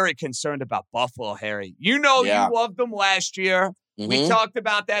be very concerned about Buffalo, Harry. You loved them last year. Mm-hmm. We talked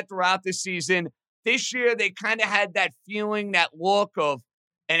about that throughout the season. This year, they kind of had that feeling, that look of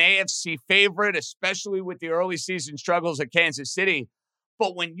an AFC favorite, especially with the early season struggles at Kansas City.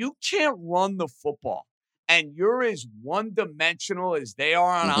 But when you can't run the football and you're as one-dimensional as they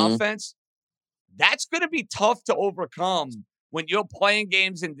are on offense, that's going to be tough to overcome when you're playing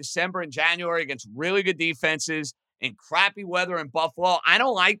games in December and January against really good defenses in crappy weather in Buffalo. I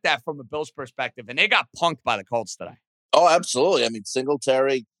don't like that from a Bills perspective, and they got punked by the Colts today. Oh, absolutely. I mean,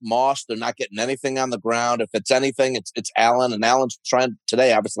 Singletary, Moss, they're not getting anything on the ground. If it's anything, it's Allen, and Allen's trying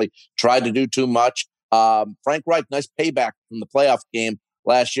today, obviously, tried to do too much. Frank Reich, nice payback from the playoff game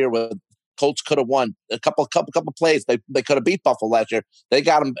last year with Colts could have won a couple plays. They could have beat Buffalo last year. He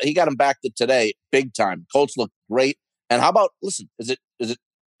got him back to today, big time. Colts look great. And how about, listen, is it,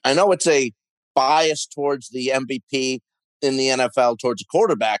 I know it's a bias towards the MVP in the NFL towards a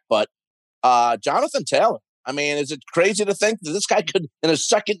quarterback, but Jonathan Taylor, I mean, is it crazy to think that this guy could, in his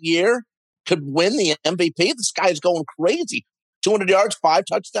second year, could win the MVP? This guy is going crazy. 200 yards, 5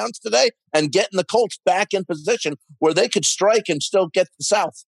 touchdowns today, and getting the Colts back in position where they could strike and still get the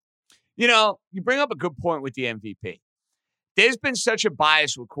South. You know, you bring up a good point with the MVP. There's been such a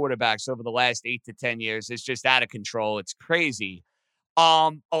bias with quarterbacks over the last 8 to 10 years. It's just out of control. It's crazy.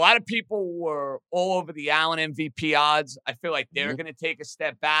 A lot of people were all over the Allen MVP odds. I feel like they're going to take a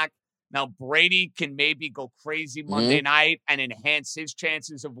step back. Now, Brady can maybe go crazy Monday night and enhance his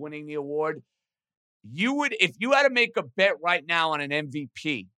chances of winning the award. You would, if you had to make a bet right now on an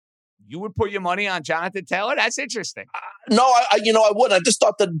MVP, you would put your money on Jonathan Taylor? That's interesting. No, I wouldn't. I just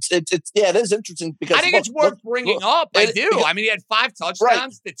thought that it is interesting because I think it's worth bringing up. I do. I mean, he had 5 touchdowns. Right.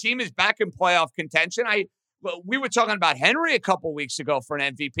 The team is back in playoff contention. We were talking about Henry a couple weeks ago for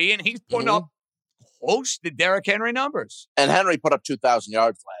an MVP, and he's putting up close to Derrick Henry numbers. And Henry put up 2,000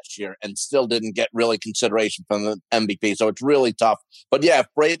 yards last year and still didn't get really consideration from the MVP. So it's really tough. But yeah, if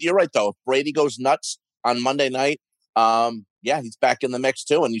Brady, you're right though. If Brady goes nuts on Monday night, he's back in the mix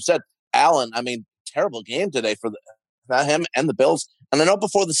too. And you said Allen, I mean, terrible game today for him and the Bills. And I know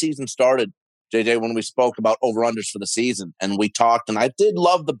before the season started, JJ, when we spoke about over-unders for the season, and we talked, and I did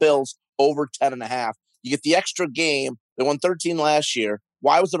love the Bills over 10.5. You get the extra game. They won 13 last year.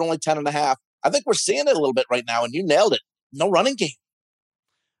 Why was it only 10.5? I think we're seeing it a little bit right now, and you nailed it. No running game.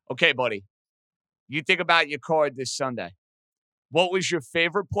 Okay, buddy. You think about your card this Sunday. What was your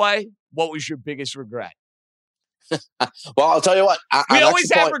favorite play? What was your biggest regret? Well, I'll tell you what. We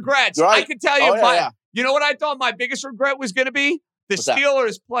always have regrets. Right. I can tell you You know what I thought my biggest regret was going to be? The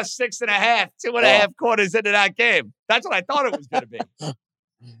Steelers plus 6.5, 2.5 quarters into that game. That's what I thought it was going to be.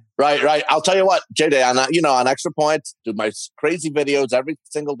 Right. I'll tell you what, JJ, on Extra Points, do my crazy videos every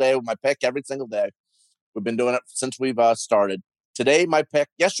single day with my pick every single day. We've been doing it since we've started. Today, my pick.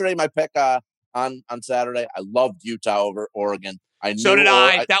 Yesterday, my pick on Saturday. I loved Utah over Oregon. So did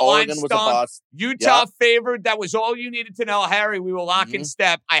I. That Oregon line was a bust. Utah favored. That was all you needed to know, Harry. We were lock in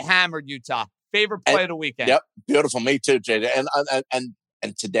step. I hammered Utah. Favorite play of the weekend. Yep, beautiful. Me too, JJ.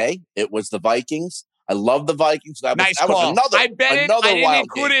 And today it was the Vikings. I love the Vikings. Nice call. I bet it. I didn't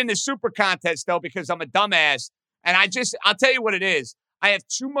include it in the super contest though because I'm a dumbass. And I'll tell you what it is. I have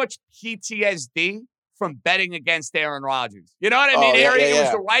too much PTSD from betting against Aaron Rodgers. You know what I mean, Harry? It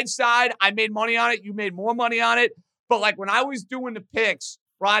was the right side. I made money on it. You made more money on it. But like when I was doing the picks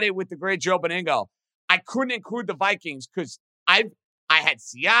Friday with the great Joe Beningo, I couldn't include the Vikings because I had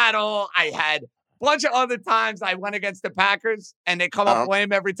Seattle. I had a bunch of other times I went against the Packers, and they come up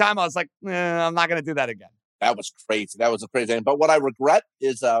lame every time. I was like, I'm not going to do that again. That was crazy. That was a crazy game. But what I regret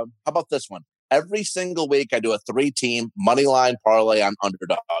is, how about this one? Every single week, I do a 3-team money line parlay on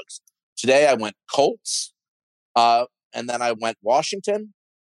underdogs. Today, I went Colts, and then I went Washington.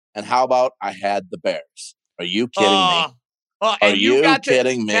 And how about I had the Bears? Are you kidding me? Are you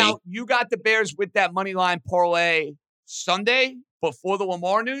kidding me? Now, you got the Bears with that money line parlay Sunday before the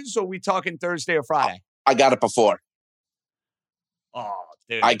Lamar news, or are we talking Thursday or Friday? I got it before. Oh,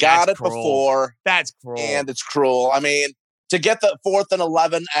 dude. I got it before. That's cruel. And it's cruel. I mean, to get the 4th and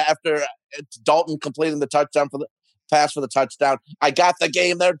 11 after Dalton completing the touchdown for the pass for the touchdown, I got the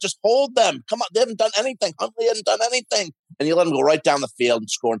game there. Just hold them. Come on. They haven't done anything. Huntley hadn't done anything. And you let them go right down the field and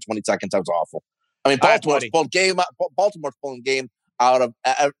score in 20 seconds. That was awful. I mean, Baltimore's pulling game out of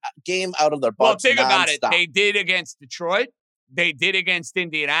their butts. Well, think about it. They did against Detroit. They did against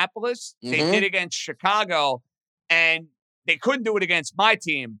Indianapolis. They did against Chicago. And they couldn't do it against my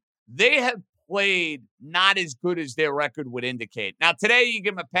team. They have played not as good as their record would indicate. Now, today you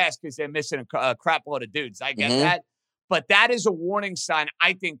give them a pass because they're missing a crap load of dudes. I get that. But that is a warning sign,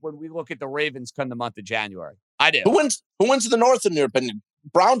 I think, when we look at the Ravens come the month of January. I do. Who wins the North, in your opinion?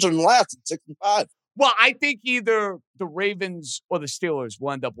 Browns are in last at 6-5. Well, I think either the Ravens or the Steelers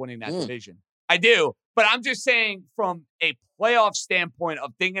will end up winning that division. I do. But I'm just saying from a playoff standpoint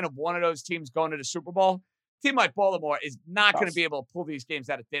of thinking of one of those teams going to the Super Bowl, a team like Baltimore is not going to be able to pull these games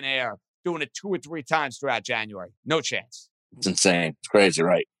out of thin air, doing it 2 or 3 times throughout January. No chance. It's insane. It's crazy,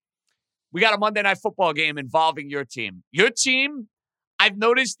 right? We got a Monday Night Football game involving your team. Your team, I've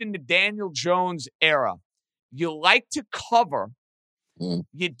noticed in the Daniel Jones era, You like to cover.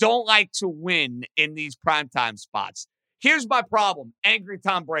 You don't like to win in these primetime spots. Here's my problem. Angry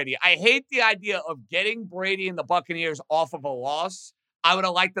Tom Brady. I hate the idea of getting Brady and the Buccaneers off of a loss. I would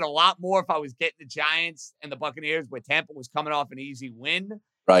have liked it a lot more if I was getting the Giants and the Buccaneers where Tampa was coming off an easy win.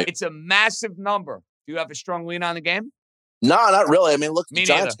 Right. It's a massive number. Do you have a strong lean on the game? No, not really. I mean, look, Me the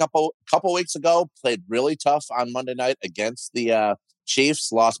Giants a couple weeks ago played really tough on Monday night against the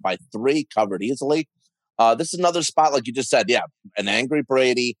Chiefs, lost by 3, covered easily. This is another spot, like you just said, yeah, an angry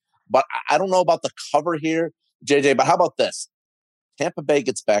Brady. But I don't know about the cover here, JJ, but how about this? Tampa Bay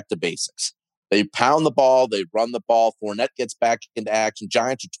gets back to basics. They pound the ball. They run the ball. Fournette gets back into action.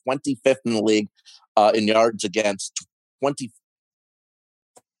 Giants are 25th in the league in yards against,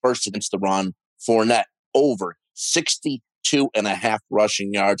 21st against the run. Fournette over 62.5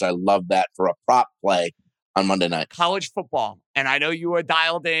 rushing yards. I love that for a prop play on Monday night. College football. And I know you are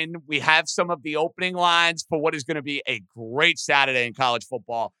dialed in. We have some of the opening lines for what is going to be a great Saturday in college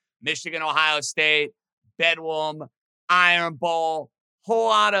football. Michigan, Ohio State, Bedlam, Iron Bowl, whole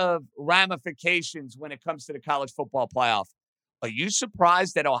lot of ramifications when it comes to the college football playoff. Are you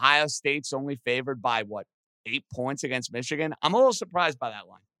surprised that Ohio State's only favored by, 8 points against Michigan? I'm a little surprised by that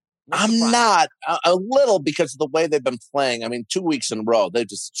line. I'm not a little because of the way they've been playing. I mean, 2 weeks in a row, they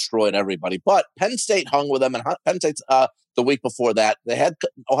just destroyed everybody. But Penn State hung with them, and Penn State's the week before that.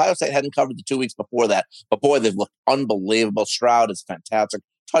 Ohio State hadn't covered the 2 weeks before that. But boy, they've looked unbelievable. Stroud is fantastic.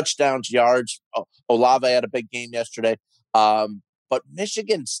 Touchdowns, yards. Olave had a big game yesterday. But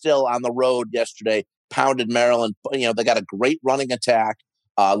Michigan still on the road yesterday pounded Maryland. You know, they got a great running attack.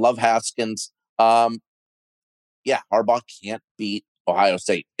 Love Haskins. Yeah, Harbaugh can't beat Ohio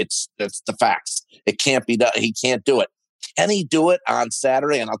State. It's the facts. It can't be done. He can't do it. Can he do it on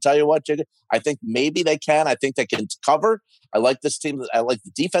Saturday? And I'll tell you what, JJ, I think maybe they can. I think they can cover. I like this team. I like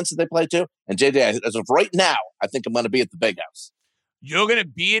the defense that they play too. And JJ, as of right now, I think I'm going to be at the Big House. You're going to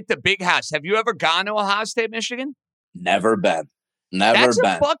be at the Big House. Have you ever gone to Ohio State, Michigan? Never been. That's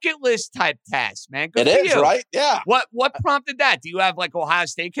a bucket list type task, man. Good it for is, you. Right? Yeah. What prompted that? Do you have like Ohio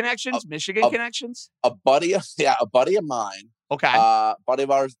State connections, Michigan connections? A buddy of mine. Okay. Buddy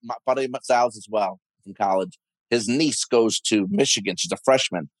of Sal's as well from college. His niece goes to Michigan. She's a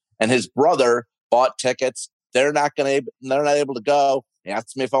freshman, and his brother bought tickets. They're not able to go. He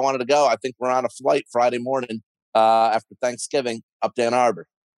asked me if I wanted to go. I think we're on a flight Friday morning after Thanksgiving up to Ann Arbor.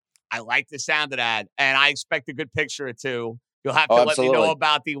 I like the sound of that, and I expect a good picture or two. You'll have to let me know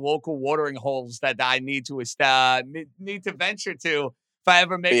about the local watering holes that I need to venture to if I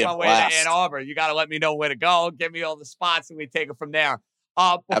ever make my way to Ann Arbor. You got to let me know where to go. Give me all the spots, and we take it from there.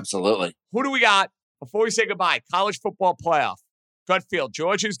 Absolutely. Who do we got before we say goodbye? College football playoff. Gut feel.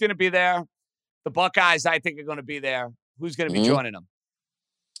 Georgia's going to be there. The Buckeyes, I think, are going to be there. Who's going to be joining them?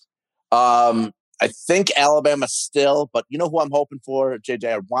 I think Alabama still, but you know who I'm hoping for, JJ?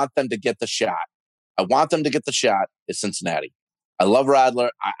 I want them to get the shot. Is Cincinnati. I love Radler.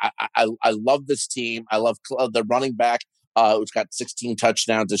 I love this team. I love the running back who's got 16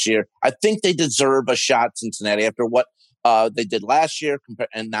 touchdowns this year. I think they deserve a shot, Cincinnati, after what they did last year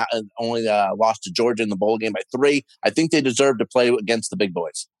and only lost to Georgia in the bowl game by 3. I think they deserve to play against the big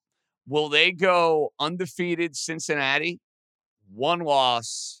boys. Will they go undefeated Cincinnati, 1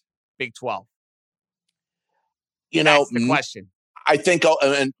 loss, Big 12? That's the question. I think,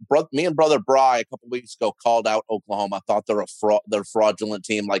 me and Brother Bry a couple weeks ago called out Oklahoma. I thought they're a fraudulent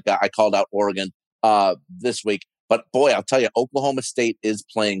team. Like I called out Oregon this week. But boy, I'll tell you, Oklahoma State is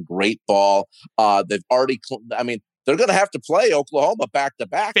playing great ball. They've already, they're going to have to play Oklahoma back to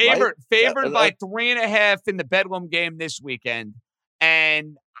back. Favored by 3.5 in the Bedlam game this weekend.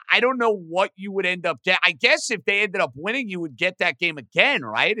 And I don't know what you would end up getting. I guess if they ended up winning, you would get that game again,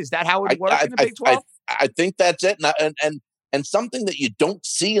 right? Is that how it works in the Big 12? I think that's it. And something that you don't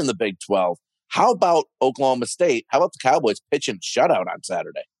see in the Big 12, how about Oklahoma State? How about the Cowboys pitching shutout on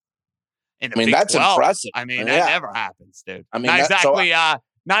Saturday? That's 12, impressive. That never happens, dude.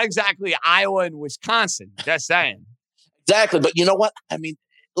 Not exactly Iowa and Wisconsin. Just saying. Exactly. But you know what?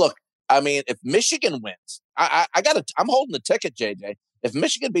 Look, if Michigan wins, I'm holding the ticket, JJ. If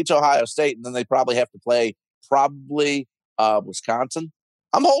Michigan beats Ohio State, and then they probably have to play Wisconsin,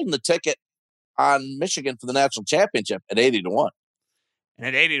 I'm holding the ticket on Michigan for the national championship at 80-1.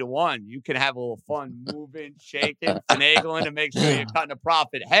 And at 80-1, you can have a little fun moving, shaking, finagling to make sure you're cutting a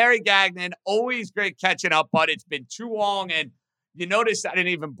profit. Harry Gagnon, always great catching up, but it's been too long. And you notice I didn't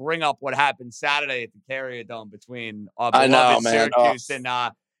even bring up what happened Saturday at the Carrier Dome between Syracuse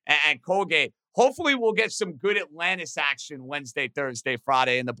and Colgate. Hopefully we'll get some good Atlantis action Wednesday, Thursday,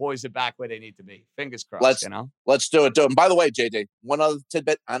 Friday, and the boys are back where they need to be. Fingers crossed, Let's do it. And by the way, JJ, one other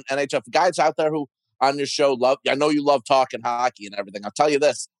tidbit on NHL. For guys out there who on your show. I know you love talking hockey and everything. I'll tell you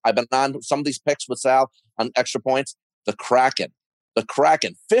this. I've been on some of these picks with Sal on extra points. The Kraken.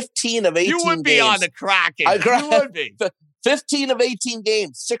 15 of 18 You would be games. on the Kraken. You would be. 15 of 18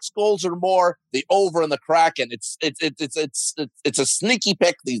 games, 6 goals or more. The over in the Kraken. It's a sneaky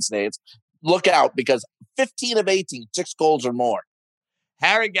pick these days. Look out, because 15 of 18, 6 goals or more.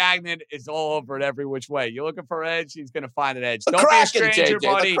 Harry Gagnon is all over it every which way. You're looking for edge, he's going to find an edge. The Don't Kraken, be a stranger, JJ,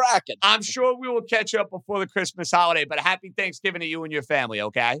 buddy. the Kraken. I'm sure we will catch up before the Christmas holiday, but happy Thanksgiving to you and your family,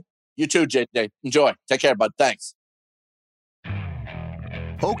 okay? You too, JJ. Enjoy. Take care, bud. Thanks.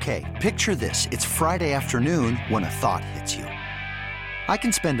 Okay, picture this. It's Friday afternoon when a thought hits you. I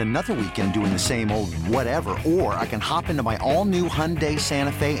can spend another weekend doing the same old whatever, or I can hop into my all-new Hyundai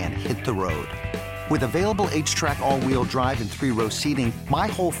Santa Fe and hit the road. With available H-Track all-wheel drive and 3-row seating, my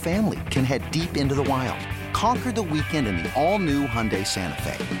whole family can head deep into the wild. Conquer the weekend in the all-new Hyundai Santa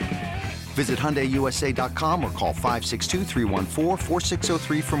Fe. Visit HyundaiUSA.com or call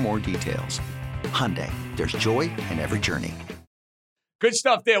 562-314-4603 for more details. Hyundai, there's joy in every journey. Good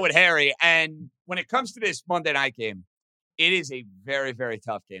stuff there with Harry. And when it comes to this Monday night game, it is a very, very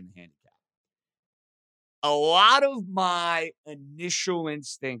tough game to handicap. A lot of my initial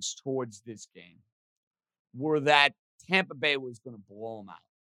instincts towards this game were that Tampa Bay was going to blow them out.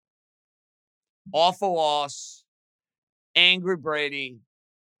 Awful loss. Angry Brady.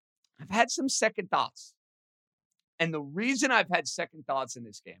 I've had some second thoughts. And the reason I've had second thoughts in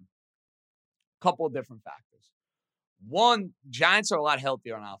this game, a couple of different factors. One, Giants are a lot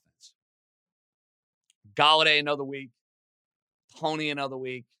healthier on offense. Galladay another week. Toney another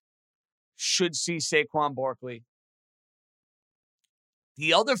week. Should see Saquon Barkley.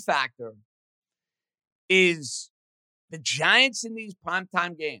 The other factor is the Giants in these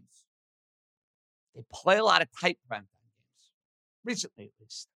primetime games. They play a lot of tight primetime games. Recently, at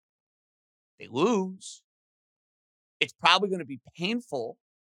least. They lose. It's probably going to be painful.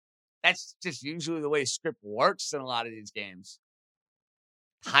 That's just usually the way script works in a lot of these games.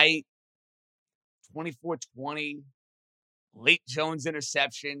 Tight, 24-20, late Jones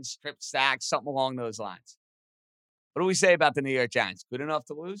interception, strip sack, something along those lines. What do we say about the New York Giants? Good enough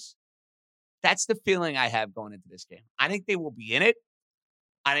to lose? That's the feeling I have going into this game. I think they will be in it.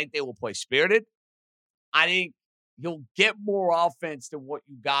 I think they will play spirited. I think you'll get more offense than what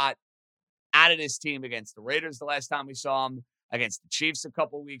you got out of this team against the Raiders the last time we saw them, against the Chiefs a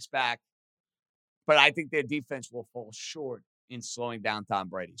couple of weeks back. But I think their defense will fall short in slowing down Tom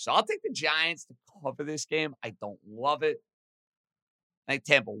Brady. So I'll take the Giants to cover this game. I don't love it. I think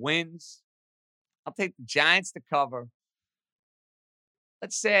Tampa wins. I'll take the Giants to cover.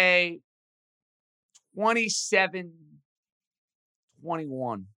 Let's say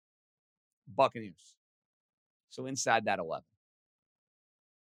 27-21 Buccaneers. So inside that 11.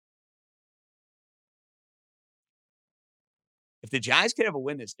 If the Giants could ever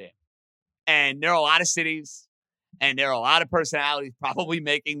win this game, and there are a lot of cities and there are a lot of personalities probably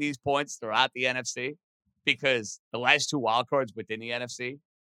making these points throughout the NFC, because the last 2 wild cards within the NFC,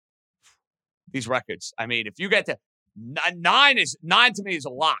 these records, I mean, if you get to 9 to me is a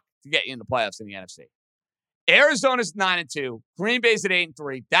lock to get you in the playoffs in the NFC. Arizona's 9-2, Green Bay's at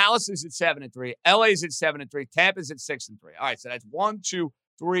 8-3, Dallas is at 7-3, LA's at 7-3, Tampa's at 6-3. All right, so that's 1, 2,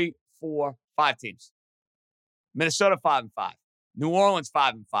 3, 4, 5 teams. Minnesota 5-5, New Orleans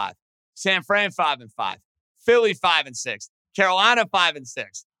 5-5, San Fran 5-5, Philly 5-6, Carolina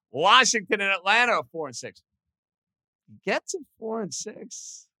 5-6, Washington and Atlanta are 4-6. Get to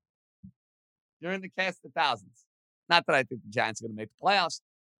 4-6, you're in the cast of thousands. Not that I think the Giants are going to make the playoffs,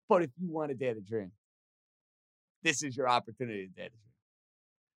 but if you want to dare to dream, this is your opportunity to dare to dream.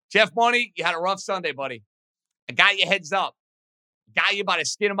 Jeff Money, you had a rough Sunday, buddy. I got you heads up. Got you by the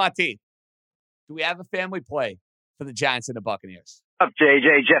skin of my teeth. Do we have a family play for the Giants and the Buccaneers? What's up,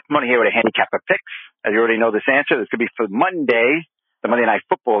 JJ? Jeff Money here with a handicapper picks. As you already know this answer, this could be for Monday, the Monday Night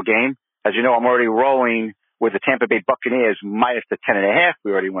Football game. As you know, I'm already rolling with the Tampa Bay Buccaneers minus the 10.5.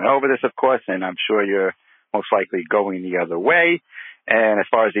 We already went over this, of course, and I'm sure you're most likely going the other way. And as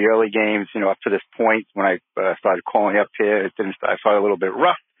far as the early games, up to this point, when I started calling up here, I started a little bit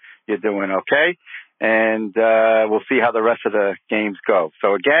rough. You're doing okay. And we'll see how the rest of the games go.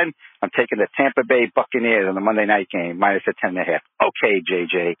 So, again, I'm taking the Tampa Bay Buccaneers in the Monday night game, minus the 10.5. Okay,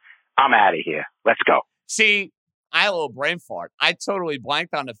 JJ, I'm out of here. Let's go. See, I had a little brain fart. I totally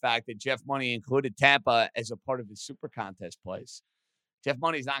blanked on the fact that Jeff Money included Tampa as a part of his Super Contest plays. Jeff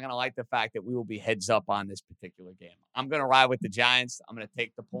Money's not going to like the fact that we will be heads up on this particular game. I'm going to ride with the Giants. I'm going to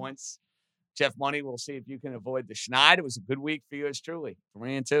take the points. Jeff Money, we'll see if you can avoid the schneid. It was a good week for yours truly,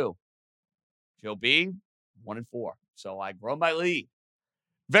 3-2. Joe B, 1-4. So I grow my lead.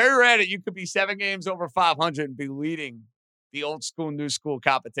 Very rare that you could be 7 games over 500 and be leading the old school, new school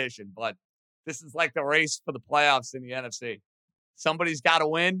competition. But this is like the race for the playoffs in the NFC. Somebody's got to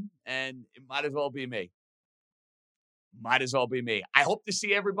win, and it might as well be me. Might as well be me. I hope to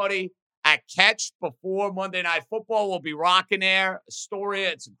see everybody at Catch before Monday Night Football. We'll be rocking there.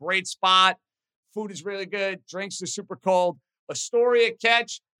 Astoria, it's a great spot. Food is really good. Drinks are super cold. Astoria,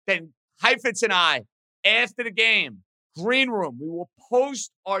 Catch. Then Heifetz and I, after the game, Green Room. We will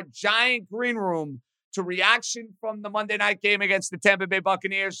post our giant Green Room to reaction from the Monday night game against the Tampa Bay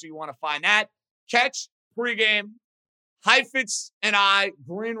Buccaneers. So you want to find that. Catch, pregame. Heifetz and I,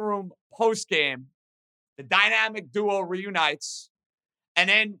 Green Room, postgame. The dynamic duo reunites. And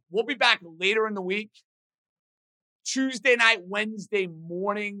then we'll be back later in the week. Tuesday night, Wednesday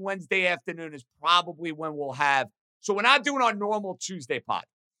morning, Wednesday afternoon is probably when we'll have. So we're not doing our normal Tuesday pod.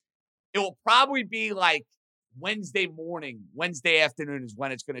 It will probably be like Wednesday morning, Wednesday afternoon is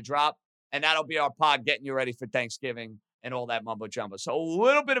when it's going to drop. And that'll be our pod getting you ready for Thanksgiving and all that mumbo jumbo. So a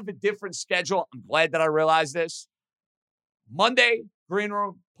little bit of a different schedule. I'm glad that I realized this. Monday, Green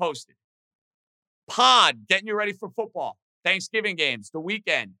Room posted. Pod getting you ready for football. Thanksgiving games, the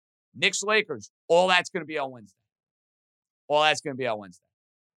weekend, Knicks, Lakers. All that's going to be on Wednesday. All that's going to be on Wednesday.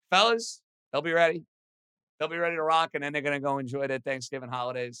 Fellas, they'll be ready. They'll be ready to rock, and then they're going to go enjoy their Thanksgiving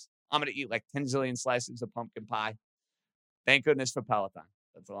holidays. I'm going to eat like 10 zillion slices of pumpkin pie. Thank goodness for Peloton.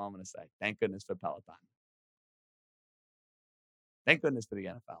 That's all I'm going to say. Thank goodness for Peloton. Thank goodness for the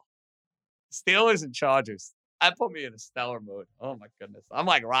NFL. Steelers and Chargers. That put me in a stellar mood. Oh, my goodness. I'm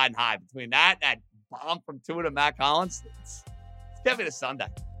like riding high between that and that bomb from Tua to Matt Collins. It's get me to Sunday.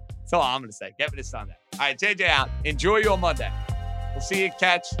 That's all I'm going to say. Get me to Sunday. All right, JJ out. Enjoy your Monday. We'll see you at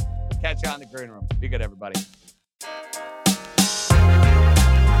Catch. Catch you on the Green Room. Be good, everybody.